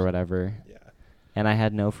evening or whatever. Yeah. And I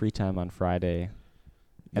had no free time on Friday,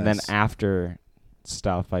 and then after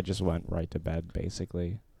stuff, I just went right to bed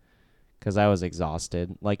basically, because I was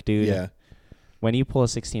exhausted. Like, dude. Yeah. When you pull a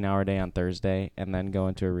 16-hour day on Thursday and then go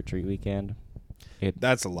into a retreat weekend,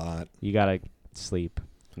 that's a lot. You gotta sleep,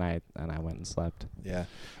 and I went and slept. Yeah,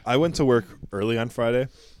 I went to work early on Friday.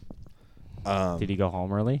 Did you go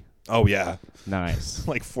home early? Oh yeah, nice.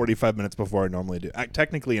 Like 45 minutes before I normally do.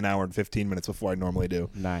 Technically, an hour and 15 minutes before I normally do.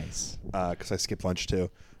 Nice. Because I skipped lunch too.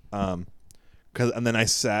 And then I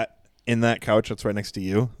sat in that couch that's right next to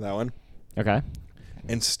you, that one. Okay.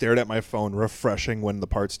 And stared at my phone, refreshing when the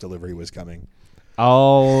parts delivery was coming.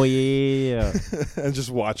 Oh, yeah. And just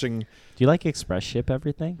watching. Do you like express ship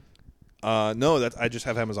everything? No, I just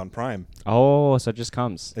have Amazon Prime. Oh, so it just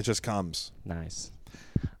comes. It just comes. Nice.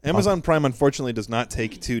 Amazon Prime, unfortunately, does not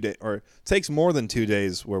take 2 days, or takes more than 2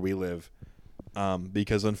 days where we live,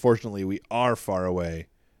 because unfortunately we are far away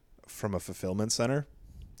from a fulfillment center.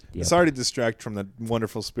 Yep. Sorry to distract from the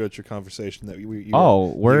wonderful spiritual conversation that you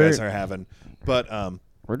guys are having, but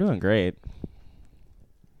we're doing great.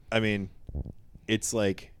 I mean, it's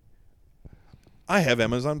like I have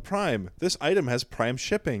Amazon Prime. This item has Prime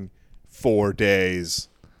shipping. 4 days.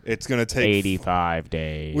 It's going to take 85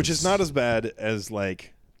 days, which is not as bad as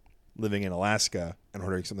like living in Alaska and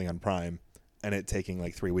ordering something on Prime and it taking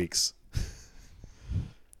like 3 weeks.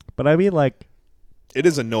 But I mean, like, it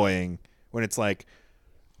is annoying when it's like,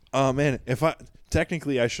 oh man,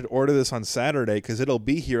 technically I should order this on Saturday because it'll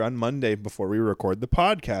be here on Monday before we record the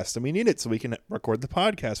podcast, and we need it so we can record the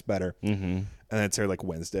podcast better. Mm-hmm. And then it's here like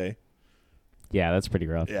Wednesday. Yeah, that's pretty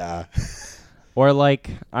rough. Yeah. Or like,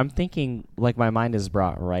 I'm thinking, like, my mind is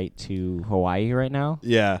brought right to Hawaii right now.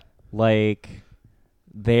 Yeah. Like,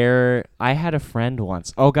 I had a friend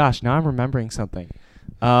once. Oh gosh, now I'm remembering something.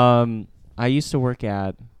 I used to work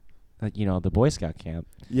at, the Boy Scout camp.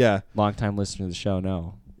 Yeah. Long-time listener to the show,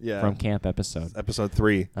 no. Yeah. From camp episode. Episode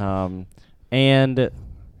 3. And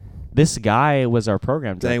this guy was our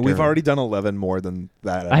program director. Dang, we've already done 11 more than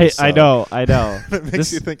that. I know. It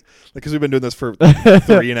makes you think, because we've been doing this for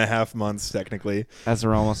 3.5 months, technically. As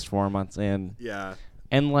we're almost 4 months in. Yeah.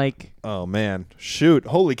 And like... Oh, man. Shoot.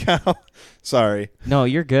 Holy cow. Sorry. No,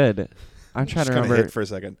 you're good. I'm trying to remember. Hit for a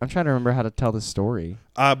second. I'm trying to remember how to tell the story.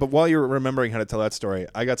 But while you're remembering how to tell that story,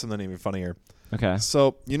 I got something even funnier. Okay.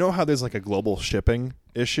 So, you know how there's like a global shipping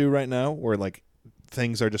issue right now where like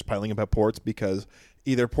things are just piling up at ports because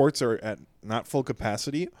either ports are at not full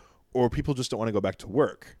capacity or people just don't want to go back to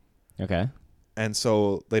work. Okay. And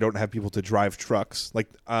so they don't have people to drive trucks. Like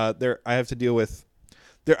I've had to deal with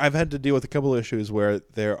a couple of issues where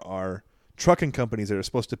there are trucking companies that are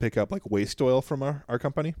supposed to pick up like waste oil from our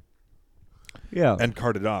company. Yeah. And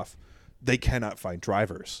cart it off. They cannot find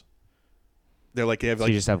drivers. They're like, so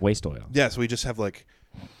you just have waste oil. Yeah, so we just have like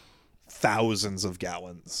thousands of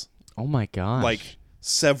gallons. Oh my gosh. Like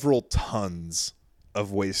several tons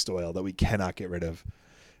of waste oil that we cannot get rid of.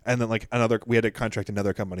 And then like we had to contract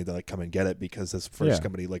another company to like come and get it because this first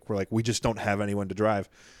company, like we're like, we just don't have anyone to drive.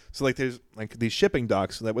 So like there's like these shipping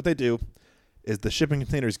docks that what they do is the shipping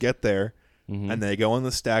containers get there and they go on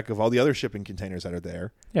the stack of all the other shipping containers that are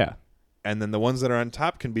there. Yeah. And then the ones that are on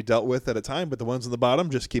top can be dealt with at a time, but the ones on the bottom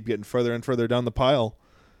just keep getting further and further down the pile.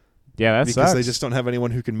 Yeah, that because sucks. they just don't have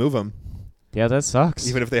anyone who can move them. Yeah, that sucks.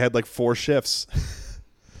 Even if they had like 4 shifts.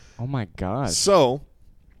 Oh my god. So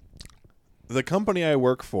the company I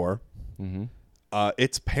work for,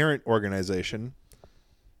 its parent organization,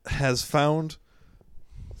 has found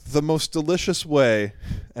the most delicious way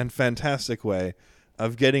and fantastic way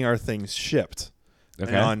of getting our things shipped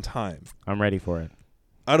and on time. I'm ready for it.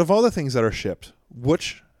 Out of all the things that are shipped,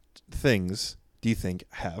 which things do you think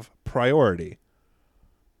have priority?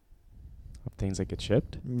 Things that get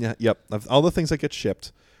shipped? Yeah, yep. Of all the things that get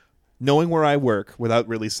shipped, knowing where I work without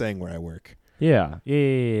really saying where I work.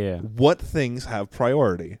 Yeah. What things have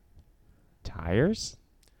priority? Tires?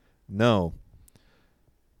 No.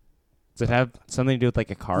 Does it have something to do with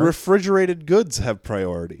like a car? Refrigerated goods have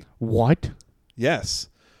priority. What? Yes.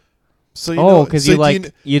 So because you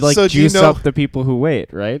juice up the people who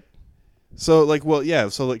wait, right? So like, well, yeah.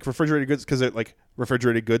 So like refrigerated goods, because like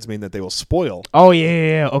refrigerated goods mean that they will spoil. Oh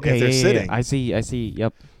yeah. Okay. If they're sitting. I see.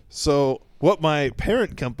 Yep. So what my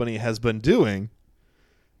parent company has been doing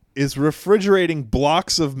is refrigerating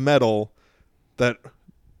blocks of metal that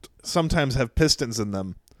sometimes have pistons in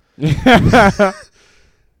them,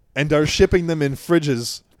 and are shipping them in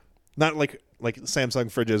fridges, not like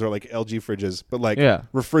Samsung fridges or like LG fridges, but like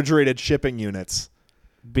refrigerated shipping units.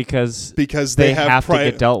 Because they have to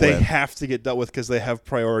get dealt with. They have to get dealt with because they have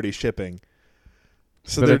priority shipping.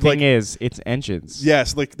 So the thing is, it's engines.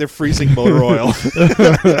 Yes, like they're freezing motor oil.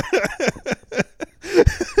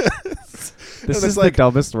 This is like the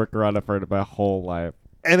dumbest workaround I've heard in my whole life.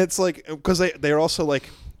 And it's like, because they're also like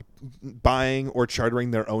buying or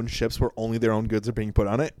chartering their own ships where only their own goods are being put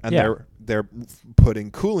on it, and they're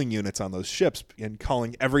putting cooling units on those ships and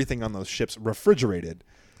calling everything on those ships refrigerated.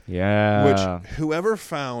 Yeah. Which whoever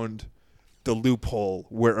found the loophole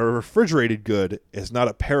where a refrigerated good is not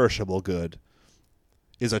a perishable good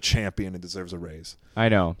is a champion and deserves a raise. I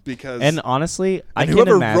know. And honestly, I can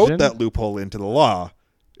whoever imagine wrote that loophole into the law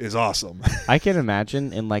is awesome. I can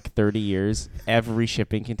imagine in like 30 years, every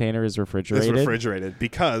shipping container is refrigerated. It's refrigerated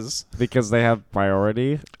because they have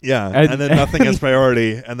priority. Yeah, and then nothing has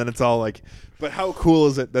priority, and then it's all like. But how cool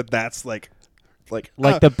is it that that's like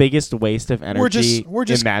the biggest waste of energy we're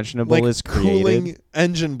just imaginable like is created. Cooling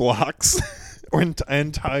engine blocks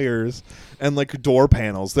and tires and like door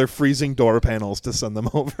panels. They're freezing door panels to send them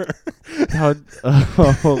over.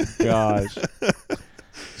 Oh gosh.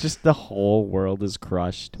 Just the whole world is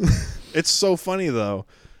crushed. It's so funny though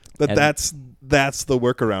that's the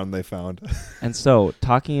workaround they found. And so,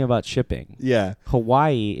 talking about shipping. Yeah.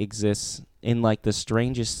 Hawaii exists in like the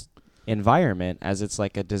strangest environment, as it's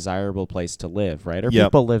like a desirable place to live, right? Or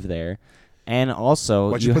people live there. And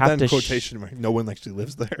also, why'd you put that in quotation mark? No one actually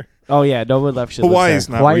lives there. Oh yeah, no one actually Hawaii lives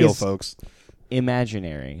there. Hawaii is not real, folks.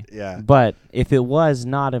 Imaginary. Yeah. But if it was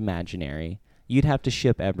not imaginary, you'd have to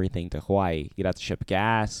ship everything to Hawaii. You'd have to ship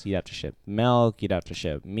gas. You'd have to ship milk. You'd have to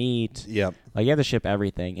ship meat. Yep. Like, you have to ship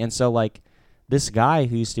everything. And so, like, this guy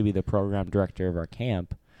who used to be the program director of our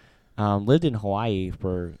camp lived in Hawaii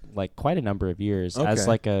for, like, quite a number of years as,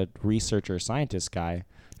 like, a researcher scientist guy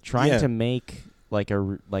trying to make, like,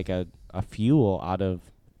 a fuel out of,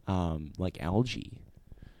 like, algae.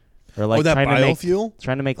 Or like that biofuel?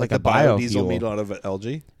 Trying to make like a biodiesel made out of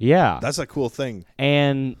algae? Yeah. That's a cool thing.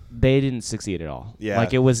 And they didn't succeed at all. Yeah.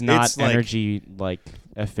 Like, it was not energy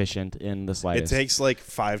efficient in the slightest. It takes like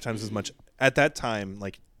 5 times as much at that time,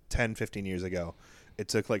 like 10, 15 years ago. It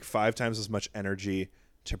took like 5 times as much energy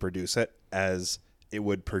to produce it as it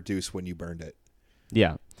would produce when you burned it.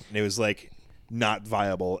 Yeah. And it was like not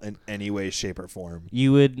viable in any way, shape, or form.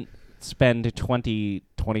 You would spend $20,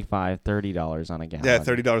 $25, $30 on a gallon. Yeah,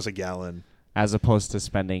 $30 a gallon. As opposed to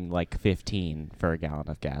spending like $15 for a gallon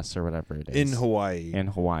of gas or whatever it is. In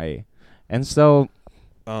Hawaii. And so...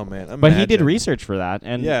 Oh, man. Imagine. But he did research for that.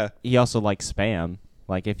 And yeah. He also likes Spam.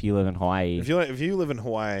 Like, if you live in Hawaii... If you live in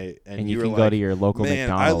Hawaii and you can go to your local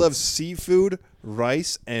McDonald's... I love seafood,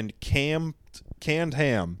 rice, and canned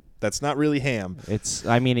ham. That's not really ham. It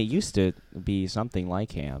used to be something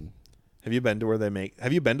like ham. Have you been to where they make...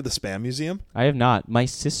 Have you been to the Spam Museum? I have not. My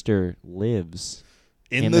sister lives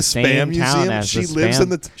in the Spam Museum. She lives in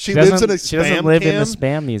the She doesn't live in the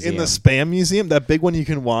Spam Museum. In the Spam Museum, that big one you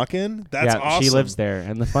can walk in. That's awesome. She lives there.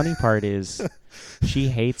 And the funny part is, she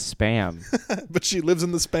hates Spam. But she lives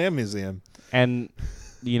in the Spam Museum. And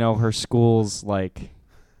her school's like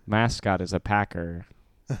mascot is a packer,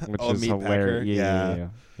 which is meat hilarious.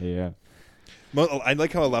 packer? Yeah. I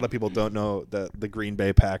like how a lot of people don't know that the Green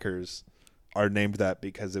Bay Packers are named that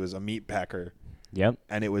because it was a meat packer. Yep.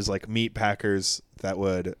 And it was like meat packers that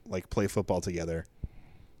would like play football together.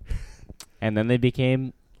 And then they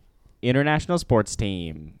became international sports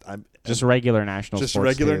team. Just regular national sports team.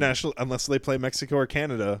 Just regular national, unless they play Mexico or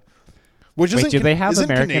Canada. Which Wait, do they have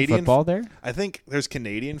American Canadian football there? I think there's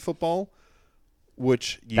Canadian football,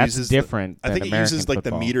 which That's uses different. I think it American uses like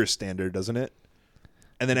football. the meter standard, doesn't it?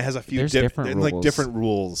 And then it has a few There's different rules. different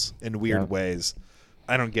rules in weird ways.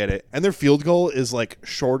 I don't get it. And their field goal is like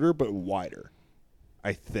shorter but wider,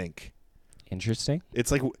 I think. Interesting.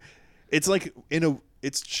 It's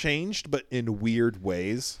changed but in weird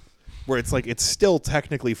ways. Where it's like it's still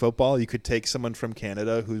technically football. You could take someone from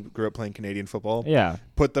Canada who grew up playing Canadian football,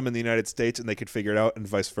 put them in the United States, and they could figure it out, and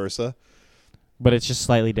vice versa. But it's just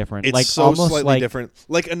slightly different. It's like so almost slightly like different,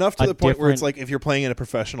 like enough to the point where it's like if you're playing at a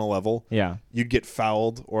professional level, you'd get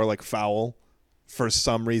fouled or like foul for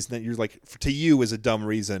some reason that you're like to you is a dumb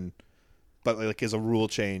reason, but like is a rule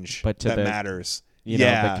change but to that the, matters. You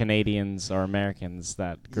know, the Canadians or Americans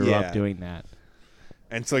that grew up doing that.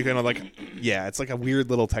 And so, it's like a weird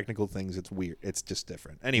little technical things. It's weird. It's just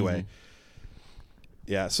different. Anyway,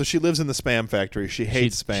 yeah. So she lives in the Spam factory. She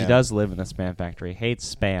hates Spam. She does live in the Spam factory.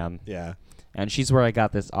 Hates Spam. Yeah. And she's where I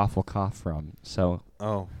got this awful cough from. So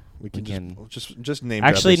we can just name.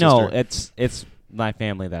 Actually, no. Sister. It's my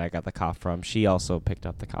family that I got the cough from. She also picked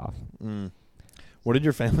up the cough. What did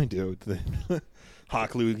your family do?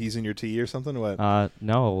 Hawk loogies in your tea or something? What?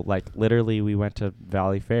 No, like literally we went to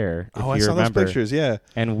Valley Fair. I saw those pictures, yeah.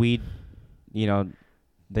 And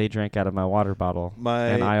they drank out of my water bottle.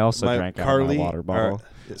 And I also drank out of my water bottle.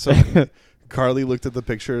 So Carly looked at the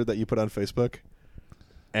picture that you put on Facebook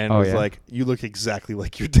and was like, you look exactly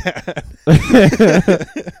like your dad.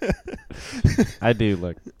 I do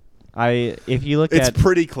look. If you look it's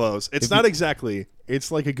pretty close. It's not exactly. It's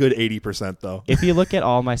like a good 80% though. If you look at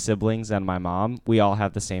all my siblings and my mom, we all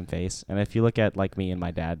have the same face. And if you look at like me and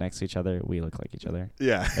my dad next to each other, we look like each other.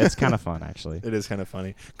 Yeah. It's kind of fun actually. It is kind of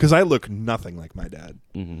funny because I look nothing like my dad.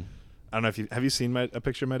 Mm-hmm. I don't know if have you seen a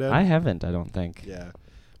picture of my dad? I haven't, I don't think. Yeah.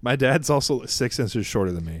 My dad's also 6 inches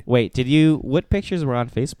shorter than me. Wait, what pictures were on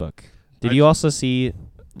Facebook? Did you also see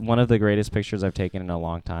one of the greatest pictures I've taken in a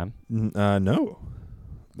long time? No.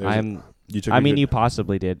 You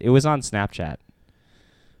possibly did. It was on Snapchat.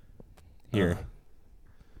 Here.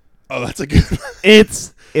 Oh, that's a good one.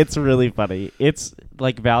 It's really funny. It's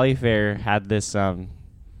like Valley Fair had this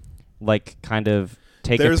like kind of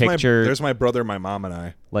take a picture. There's my brother, my mom, and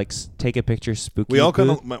I. Like take a picture spooky. We all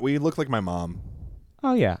we look like my mom.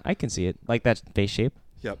 Oh yeah, I can see it. Like that face shape.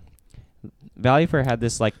 Yep. Valley Fair had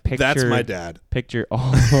this like picture. That's my dad. Picture.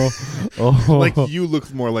 Oh. Like you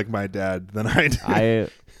look more like my dad than I do.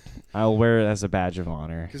 I'll wear it as a badge of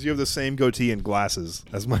honor. Because you have the same goatee and glasses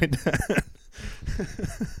as my dad.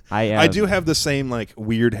 I do have the same like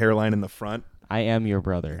weird hairline in the front. I am your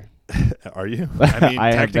brother. Are you? I mean,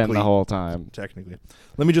 I have been the whole time. Technically.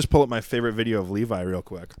 Let me just pull up my favorite video of Levi real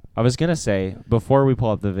quick. I was going to say, before we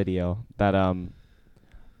pull up the video, that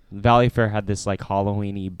Valley Fair had this like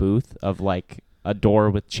Halloween-y booth of like a door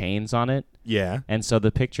with chains on it. Yeah. And so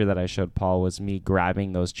the picture that I showed Paul was me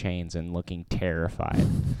grabbing those chains and looking terrified.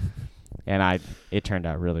 And it turned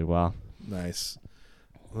out really well. Nice.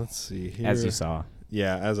 Let's see here. As you saw.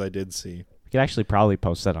 Yeah, as I did see. We could actually probably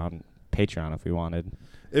post that on Patreon if we wanted.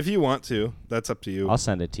 If you want to, that's up to you. I'll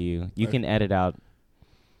send it to you. You can edit out.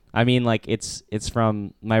 I mean, like it's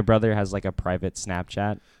from my brother has like a private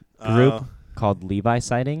Snapchat group called Levi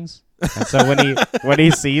Sightings, and so when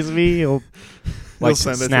he sees me, he'll like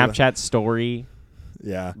send Snapchat story.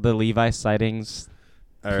 Yeah, the Levi Sightings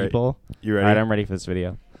people. Right. You ready? All right, I'm ready for this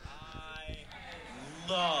video.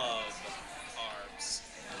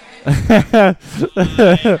 I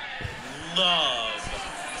love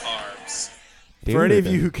arms. For any of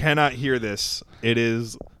you who cannot hear this, it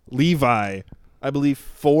is Levi, I believe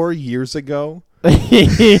 4 years ago.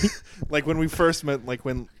 Like when we first met, like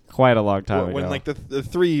when quite a long time ago. When like the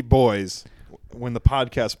three boys, when the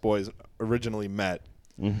podcast boys originally met.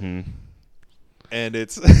 Mm-hmm. And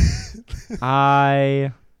it's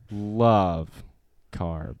I love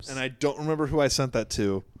carbs. And I don't remember who I sent that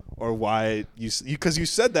to or why because you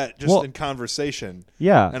said that just in conversation.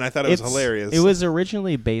 Yeah. And I thought it was hilarious. It was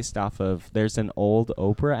originally based off of there's an old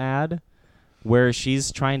Oprah ad where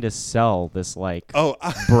she's trying to sell this like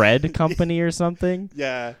bread company or something.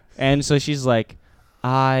 Yeah. And so she's like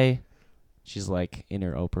she's like in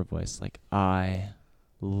her Oprah voice like I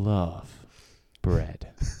love bread.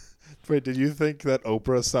 Wait, did you think that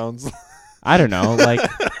Oprah sounds? I don't know,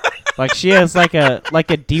 like she has like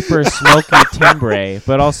a deeper smoky timbre,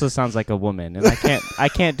 but also sounds like a woman, and I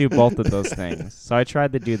can't do both of those things. So I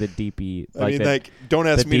tried to do the deepy. Don't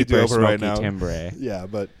ask me to do Oprah right now. Timbre. Yeah,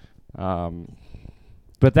 but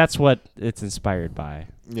that's what it's inspired by.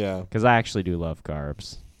 Yeah, because I actually do love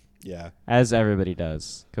carbs. Yeah, as everybody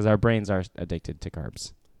does, because our brains are addicted to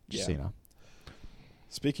carbs. Just so you know.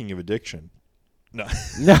 Speaking of addiction, no,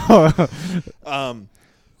 no.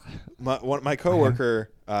 My coworker,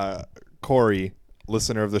 Corey,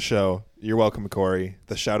 listener of the show. You're welcome, Corey.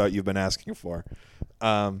 The shout out you've been asking for.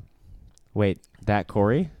 Wait, that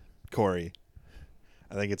Corey? Corey,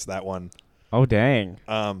 I think it's that one. Oh dang.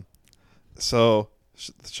 So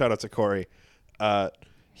shout out to Corey.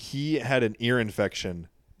 He had an ear infection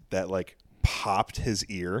that like popped his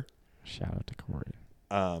ear. Shout out to Corey.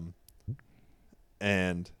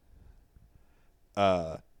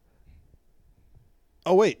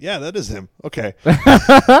 Oh wait, yeah, that is him. Okay.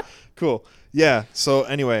 Cool. Yeah. So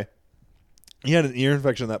anyway, he had an ear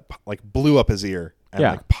infection that like blew up his ear and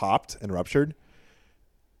like popped and ruptured.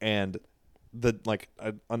 And a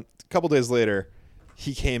couple days later,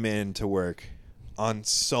 he came in to work on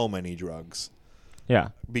so many drugs. Yeah.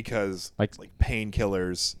 Because like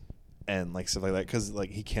painkillers and like stuff like that, because like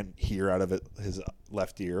he can't hear out of his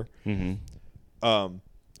left ear. Mm-hmm.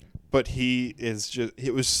 But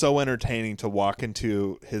it was so entertaining to walk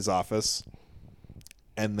into his office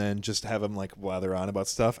and then just have him like blather on about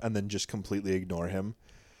stuff and then just completely ignore him,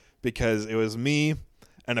 because it was me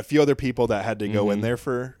and a few other people that had to go in there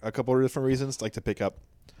for a couple of different reasons, like to pick up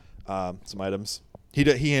some items.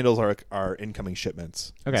 He handles our incoming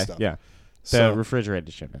shipments. Okay. And stuff. Yeah. The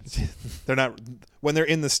refrigerated shipments. They're not, when they're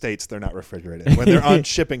in the States, they're not refrigerated. When they're on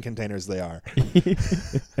shipping containers, they are.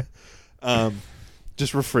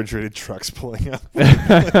 Just refrigerated trucks pulling up.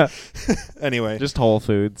 Anyway. Just Whole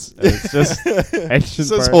Foods. It's just engine parts. It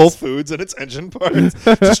says Whole Foods and it's engine parts.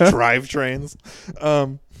 Just drivetrains.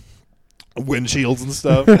 Windshields and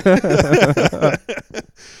stuff.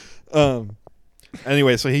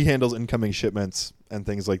 Anyway, so he handles incoming shipments and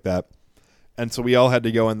things like that. And so we all had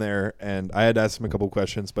to go in there, and I had to ask him a couple of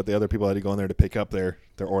questions, but the other people had to go in there to pick up their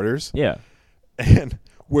orders. Yeah. And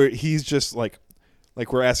where he's just like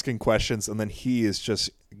we're asking questions, and then he is just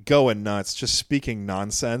going nuts, just speaking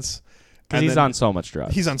nonsense. Because he's on so much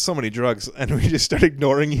drugs. He's on so many drugs, and we just start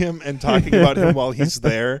ignoring him and talking about him while he's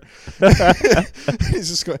there. He's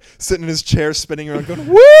just sitting in his chair, spinning around, going,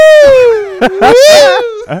 woo!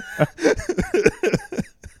 Woo!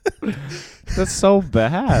 That's so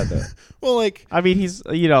bad. Well, like, I mean, he's,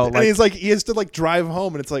 and he's like, he has to like drive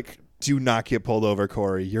home, and it's like, do not get pulled over,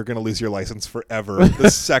 Corey. You're going to lose your license forever the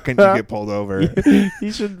second you get pulled over.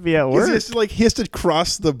 He shouldn't be at work. He has to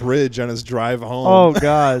cross the bridge on his drive home. Oh,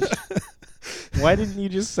 gosh. Why didn't you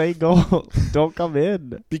just say go? Don't come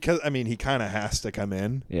in. Because, I mean, he kind of has to come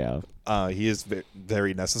in. Yeah. He is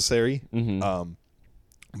very necessary. Mm-hmm.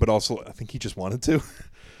 But also, I think he just wanted to.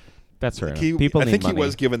 That's right. I think he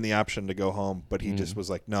was given the option to go home, but he just was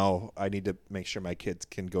like, no, I need to make sure my kids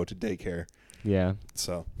can go to daycare. Yeah.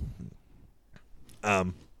 So,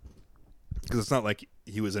 because it's not like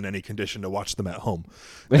he was in any condition to watch them at home.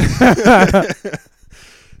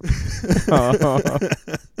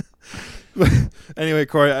 Anyway,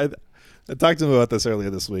 Corey, I talked to him about this earlier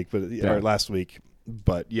this week, or last week.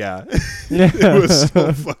 But yeah, it was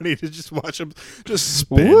so funny to just watch him just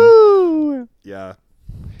spin. Woo! Yeah.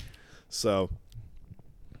 So,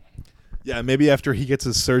 yeah, maybe after he gets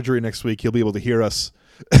his surgery next week, he'll be able to hear us.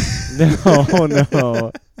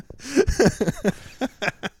 No.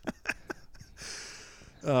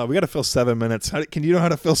 We got to fill 7 minutes. Can you know how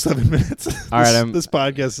to fill 7 minutes? All right, this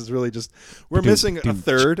podcast is really just we're missing a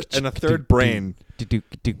third brain.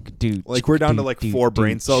 Like we're down to like 4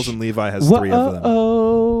 brain cells, and Levi has 3 of them.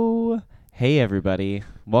 Oh, hey everybody!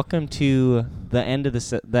 Welcome to the end of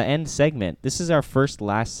the end segment. This is our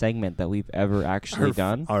last segment that we've ever actually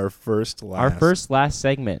done. Our first last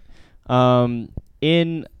segment.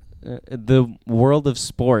 In the world of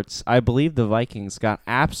sports, I believe the Vikings got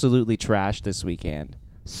absolutely trashed this weekend.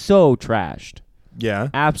 So trashed. Yeah.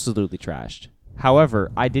 Absolutely trashed.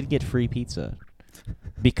 However, I did get free pizza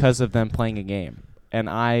because of them playing a game, and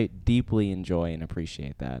I deeply enjoy and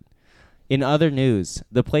appreciate that. In other news,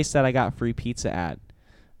 the place that I got free pizza at,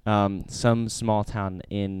 some small town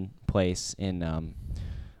in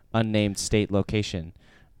unnamed state location,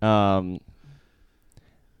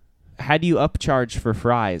 had you upcharge for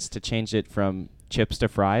fries to change it from chips to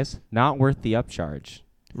fries. Not worth the upcharge.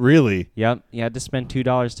 Really? Yep. You had to spend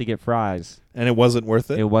 $2 to get fries. And it wasn't worth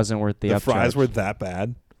it? It wasn't worth the upcharge. The fries were that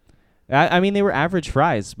bad? I mean, they were average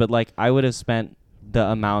fries, but like I would have spent the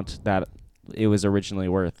amount that it was originally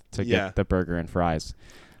worth to Yeah. get the burger and fries.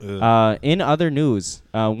 Ugh. In other news,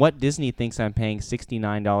 what Disney thinks I'm paying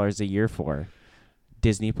 $69 a year for?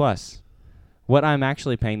 Disney Plus. What I'm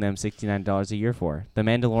actually paying them $69 a year for? The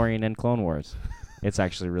Mandalorian and Clone Wars. It's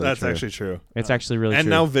actually really That's true. actually true. It's actually really and true.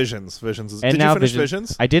 now Visions. Visions. And Did now you finish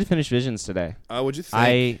Visions? I did finish Visions today. What'd you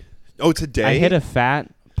think? I Today? hit a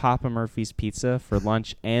fat Papa Murphy's pizza for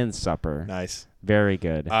lunch and supper. Nice. Very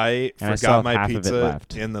good. I And I still forgot have my half of it pizza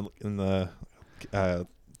left. in the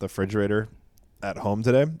refrigerator at home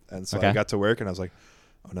today, and so I Okay. got to work and I was like,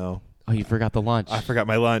 "Oh no, Oh, you forgot the lunch. I forgot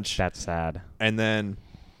my lunch." That's sad. And then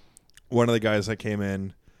one of the guys that came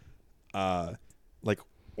in, like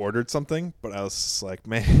ordered something, but I was just like,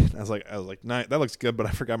 "Man," I was like, "Nah, that looks good, but I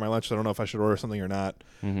forgot my lunch. So I don't know if I should order something or not."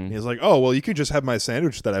 Mm-hmm. He was like, "Oh, well, you could just have my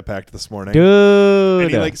sandwich that I packed this morning."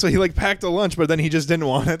 Dude. And he packed a lunch, but then he just didn't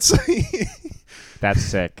want it. That's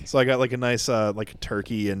sick. So I got like a nice like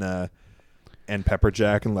turkey and pepper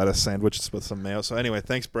jack and lettuce sandwich with some mayo. So anyway,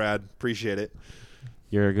 thanks, Brad. Appreciate it.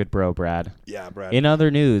 You're a good bro, Brad. Yeah, Brad. In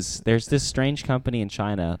other news, there's this strange company in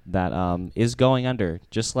China that is going under,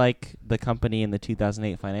 just like the company in the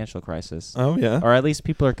 2008 financial crisis. Oh yeah. Or at least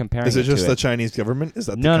people are comparing Is it just to the it. Chinese government? Is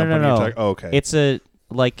that the No, no, company no, you're no. talking? Oh, okay. It's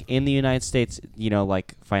like in the United States,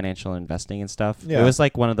 like financial investing and stuff. Yeah. It was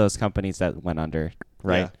like one of those companies that went under,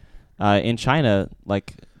 right? In China,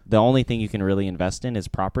 like the only thing you can really invest in is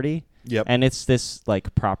property. Yep. And it's this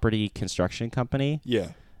like property construction company. Yeah.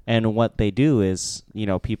 And what they do is,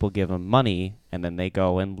 people give them money and then they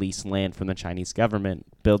go and lease land from the Chinese government,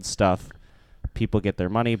 build stuff. People get their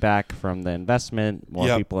money back from the investment. More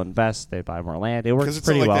Yep. people invest. They buy more land. It works Because it's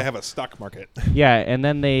pretty not like well. they have a stock market. Yeah, and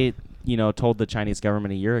then they, told the Chinese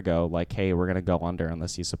government a year ago, like, hey, we're going to go under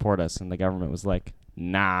unless you support us. And the government was like,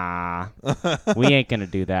 nah, we ain't going to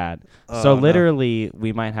do that. So no. literally,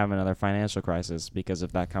 we might have another financial crisis because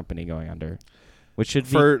of that company going under, which should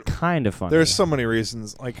For- be kind of funny. There's so many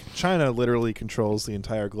reasons. Like China literally controls the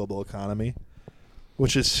entire global economy,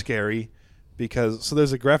 which is scary because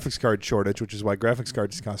there's a graphics card shortage, which is why graphics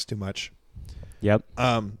cards cost too much. Yep.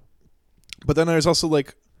 But then there's also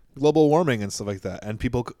like global warming and stuff like that, and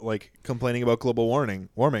people like complaining about global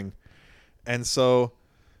warming, and so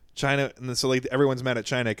China, and so like everyone's mad at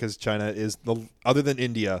China because China is other than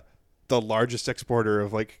India, the largest exporter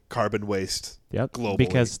of like carbon waste. Yep. Globally.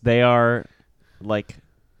 Because they are, like,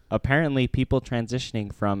 apparently people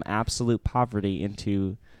transitioning from absolute poverty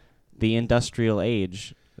into the industrial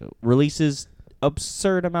age releases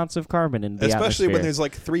absurd amounts of carbon in the Especially when atmosphere. there's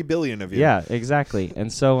like 3 billion of you. Yeah, exactly.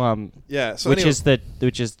 And so, Yeah. So which anyway,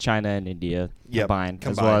 is China and India yeah, combined,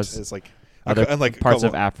 as well as it's like other and like parts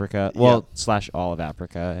of global- Africa. Yeah. Well, / all of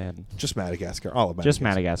Africa and just Madagascar, all of Madagascar. just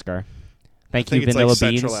Madagascar. I Thank you, think it's Vanilla like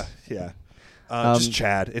Beans. Central, yeah. Just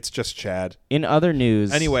Chad. It's just Chad. In other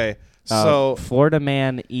news, Anyway, so Florida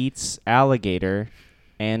man eats alligator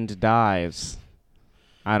and dies.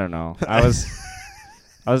 I don't know.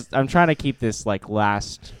 I'm trying to keep this like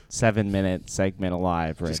last 7-minute segment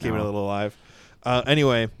alive right just now. keep it a little alive.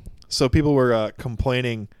 Anyway, so people were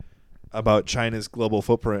complaining about China's global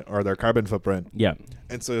footprint or their carbon footprint. Yeah.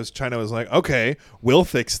 And so China was like, okay, we'll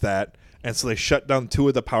fix that. And so they shut down 2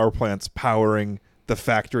 of the power plants powering the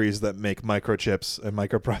factories that make microchips and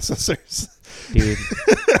microprocessors. Dude,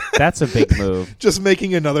 that's a big move. Just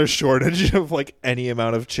making another shortage of like any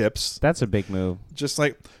amount of chips. That's a big move. Just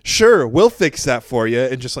like, sure, we'll fix that for you.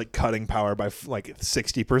 And just like cutting power by like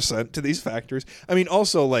 60% to these factories. I mean,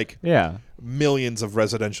 also like Yeah. millions of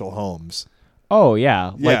residential homes. Oh,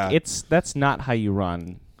 yeah. Yeah. Like, that's not how you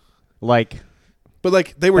run. Like, But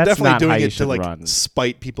like they were That's definitely not how doing you it to should like run.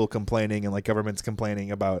 spite people complaining and like governments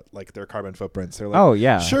complaining about like their carbon footprints. They're like, oh,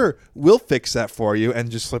 yeah. sure, we'll fix that for you, and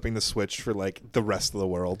just flipping the switch for like the rest of the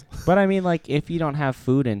world. But I mean, like, if you don't have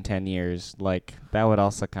food in 10 years, like, that would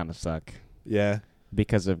also kind of suck Yeah,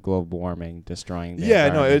 because of global warming destroying the yeah,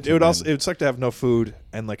 no, environment it would and also then- it would suck to have no food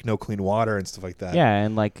and like no clean water and stuff like that. Yeah,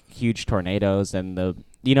 and like huge tornadoes and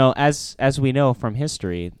as we know from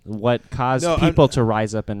history, what caused No, people to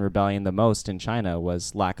rise up in rebellion the most in China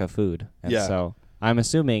was lack of food. And Yeah. so I'm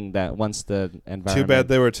assuming that once the environment Too bad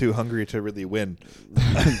they were too hungry to really win.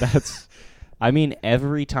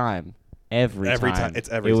 every time Every time. It's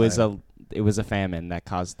every it was time. it was a famine that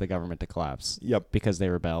caused the government to collapse Yep, because they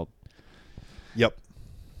rebelled. yep.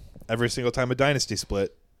 Every single time a dynasty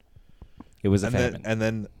split, It was a and famine.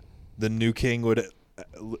 then the new king would,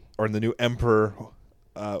 or the new emperor,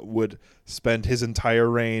 would spend his entire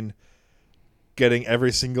reign getting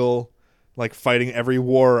every single, like fighting every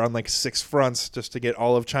war on like 6 fronts just to get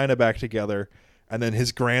all of China back together, and then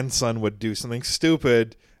his grandson would do something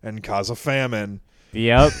stupid, and cause a famine.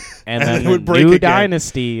 Yep. And then it would break new again.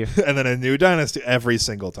 dynasty. And then a new dynasty every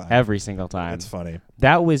single time. Every single time. That's funny.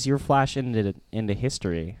 That was your flash into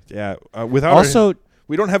history. Yeah. Without Also,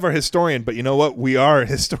 we don't have our historian, but you know what? We are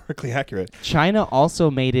historically accurate. China also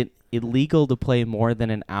made it illegal to play more than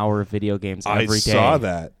an hour of video games every day. I saw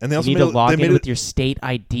that. And they You also need made to log they in made with it, your state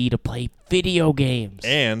ID to play video games.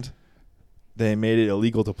 and they made it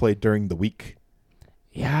illegal to play during the week.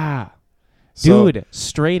 Yeah. So, Dude,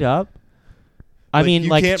 straight up. I like, mean, you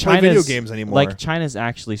like can't play China's video games anymore. Like China's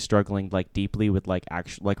actually struggling like deeply with like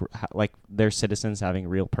like their citizens having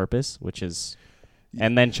real purpose, which is,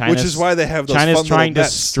 and then China's which is why they have those China's fun trying little to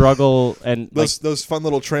nets. struggle and Those fun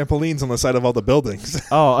little trampolines on the side of all the buildings.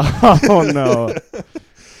 oh no.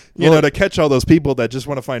 You know, to catch all those people that just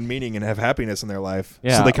want to find meaning and have happiness in their life.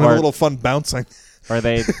 Yeah, So they can have or- a little fun bouncing. Or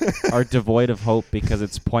they are devoid of hope because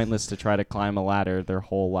it's pointless to try to climb a ladder their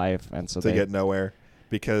whole life, and so to get nowhere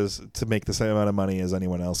because to make the same amount of money as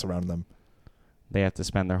anyone else around them. they have to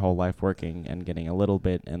spend their whole life working and getting a little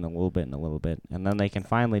bit and a little bit and a little bit, and then they can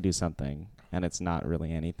finally do something, and it's not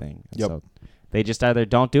really anything. And Yep. So they just either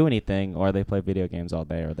don't do anything, or they play video games all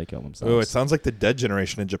day, or they kill themselves. Oh, it sounds like the dead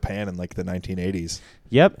generation in Japan in like the 1980s.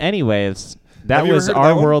 Yep. Anyways, that Have you ever was heard of Our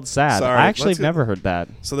that one? World Sad. Sorry, I actually let's have never heard that.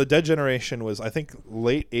 So the dead generation was, I think,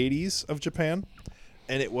 late 80s of Japan,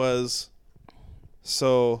 and it was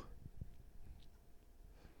so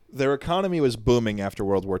their economy was booming after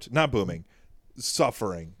World War II. Not booming,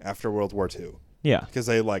 suffering after World War II Yeah. because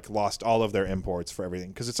they like lost all of their imports for everything.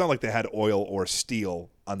 Because it's not like they had oil or steel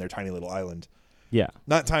on their tiny little island. Yeah.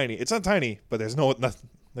 Not tiny. It's not tiny, but there's no nothing.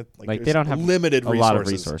 Like there's they don't have limited a lot of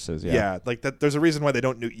resources. Yeah. like that. There's a reason why they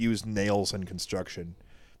don't use nails in construction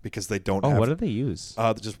because they don't. Oh, have what do they use?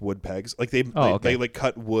 just wood pegs. Like they okay. they like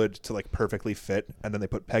cut wood to like perfectly fit, and then they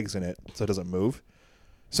put pegs in it so it doesn't move.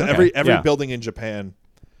 So Okay, every yeah. building in Japan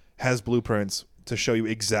has blueprints to show you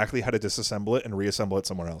exactly how to disassemble it and reassemble it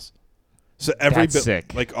somewhere else. So every That's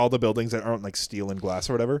sick. like all the buildings that aren't like steel and glass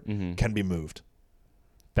or whatever Mhm. can be moved,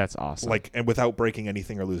 That's awesome. like and without breaking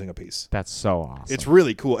anything or losing a piece. That's so awesome. It's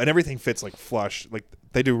really cool, and everything fits like flush. Like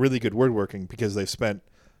they do really good woodworking because they've spent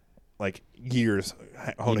like years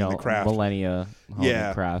honing the craft. Millennia honing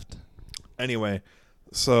Yeah. craft. Anyway,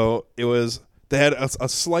 so they had a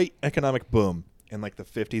slight economic boom in like the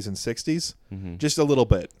 50s and 60s, Mhm. just a little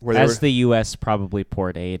bit. Where As the U.S. probably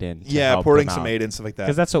poured aid in. pouring some aid and stuff like that.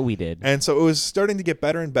 Because that's what we did. And so it was starting to get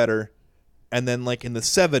better and better, and then like in the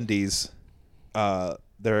 70s,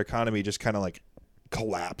 their economy just kind of like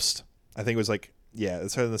collapsed. I think it was like it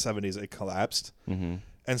started in the 70s. It collapsed, Mm-hmm.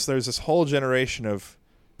 and so there's this whole generation of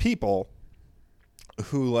people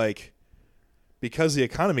who like because the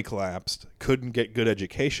economy collapsed couldn't get good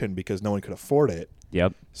education because no one could afford it.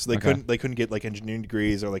 Yep. So they Okay. couldn't get like engineering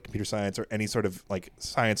degrees or like computer science or any sort of like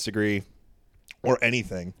science degree or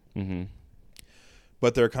anything. Mm-hmm.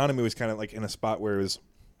 But their economy was kind of like in a spot where it was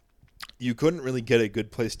you couldn't really get a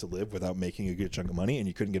good place to live without making a good chunk of money, and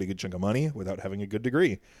you couldn't get a good chunk of money without having a good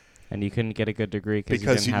degree And you couldn't get a good degree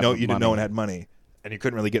because you didn't have no one money. had money, and you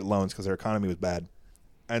couldn't really get loans because their economy was bad.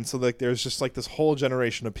 And so like there's just like this whole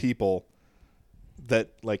generation of people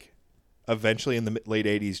that like eventually in the late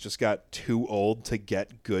 80s just got too old to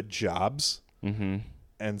get good jobs. Mm-hmm.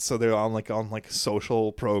 And so they're on like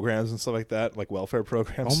social programs and stuff like that, like welfare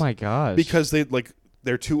programs. Oh my gosh. Because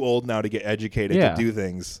they're too old now to get educated Yeah. to do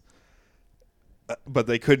things. But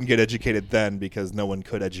they couldn't get educated then because no one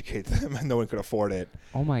could educate them and no one could afford it.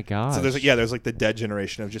 Oh my gosh. So there's like the dead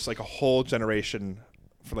generation of just like a whole generation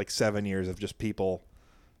for like 7 years of just people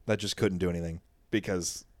that just couldn't do anything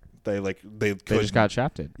because they just got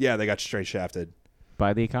shafted Yeah, they got straight shafted.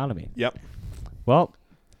 by the economy. Yep. Well,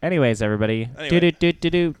 anyways, everybody. Anyway.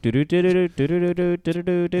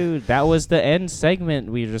 That was the end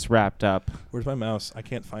segment we just wrapped up. Where's my mouse? I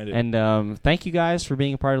can't find it. And thank you guys for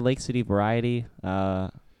being a part of Lake City Variety.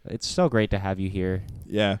 It's so great to have you here.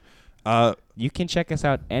 yeah. You can check us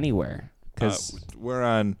out anywhere. Cause We're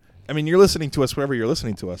on. I mean, you're listening to us wherever you're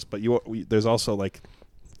listening to us, but there's also like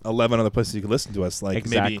 11 other places you can listen to us, like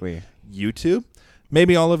exactly. maybe YouTube.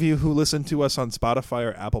 Maybe all of you who listen to us on Spotify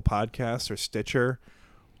or Apple Podcasts or Stitcher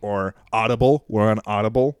or Audible. We're on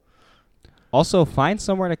Audible. Also, find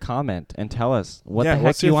somewhere to comment and tell us what the heck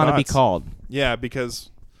what's you your want to be thoughts? called. Yeah, because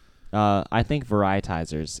I think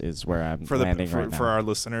Varietizers is where I'm landing right now. for our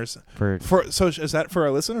listeners. For So is that for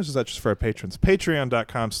our listeners or is that just for our patrons?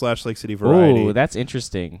 Patreon.com/Lake City Variety. Ooh, that's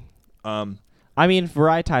interesting. I mean,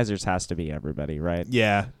 Varietizers has to be everybody, right?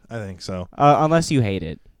 Yeah, I think so. Unless you hate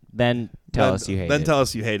it. Then tell us you hate it. Then tell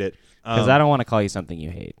us you hate it. Because I don't want to call you something you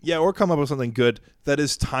hate. Yeah, or come up with something good that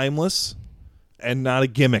is timeless and not a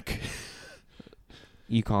gimmick.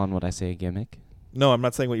 You calling what I say a gimmick? No, I'm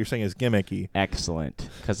not saying what you're saying is gimmicky. Excellent,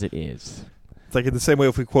 because it is. It's like in the same way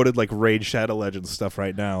if we quoted like Raid Shadow Legends stuff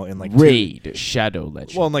right now in like Raid Shadow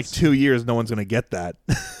Legends. Well, in like 2 years, no one's gonna get that.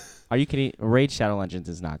 Are you kidding? Raid Shadow Legends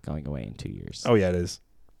is not going away in 2 years. Oh yeah, it is.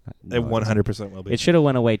 No, It 100% will be. It should have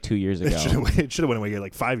went away 2 years ago. It should have went away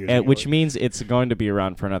like 5 years ago. Which means it's going to be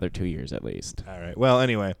around for another 2 years at least. All right. Well,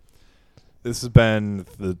 anyway, this has been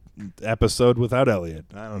the episode without Elliot.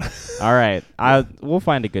 I don't know. All right. We'll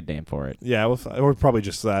find a good name for it. Yeah, or probably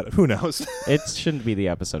just that. Who knows? It shouldn't be the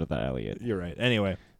episode of that, Elliot. You're right. Anyway,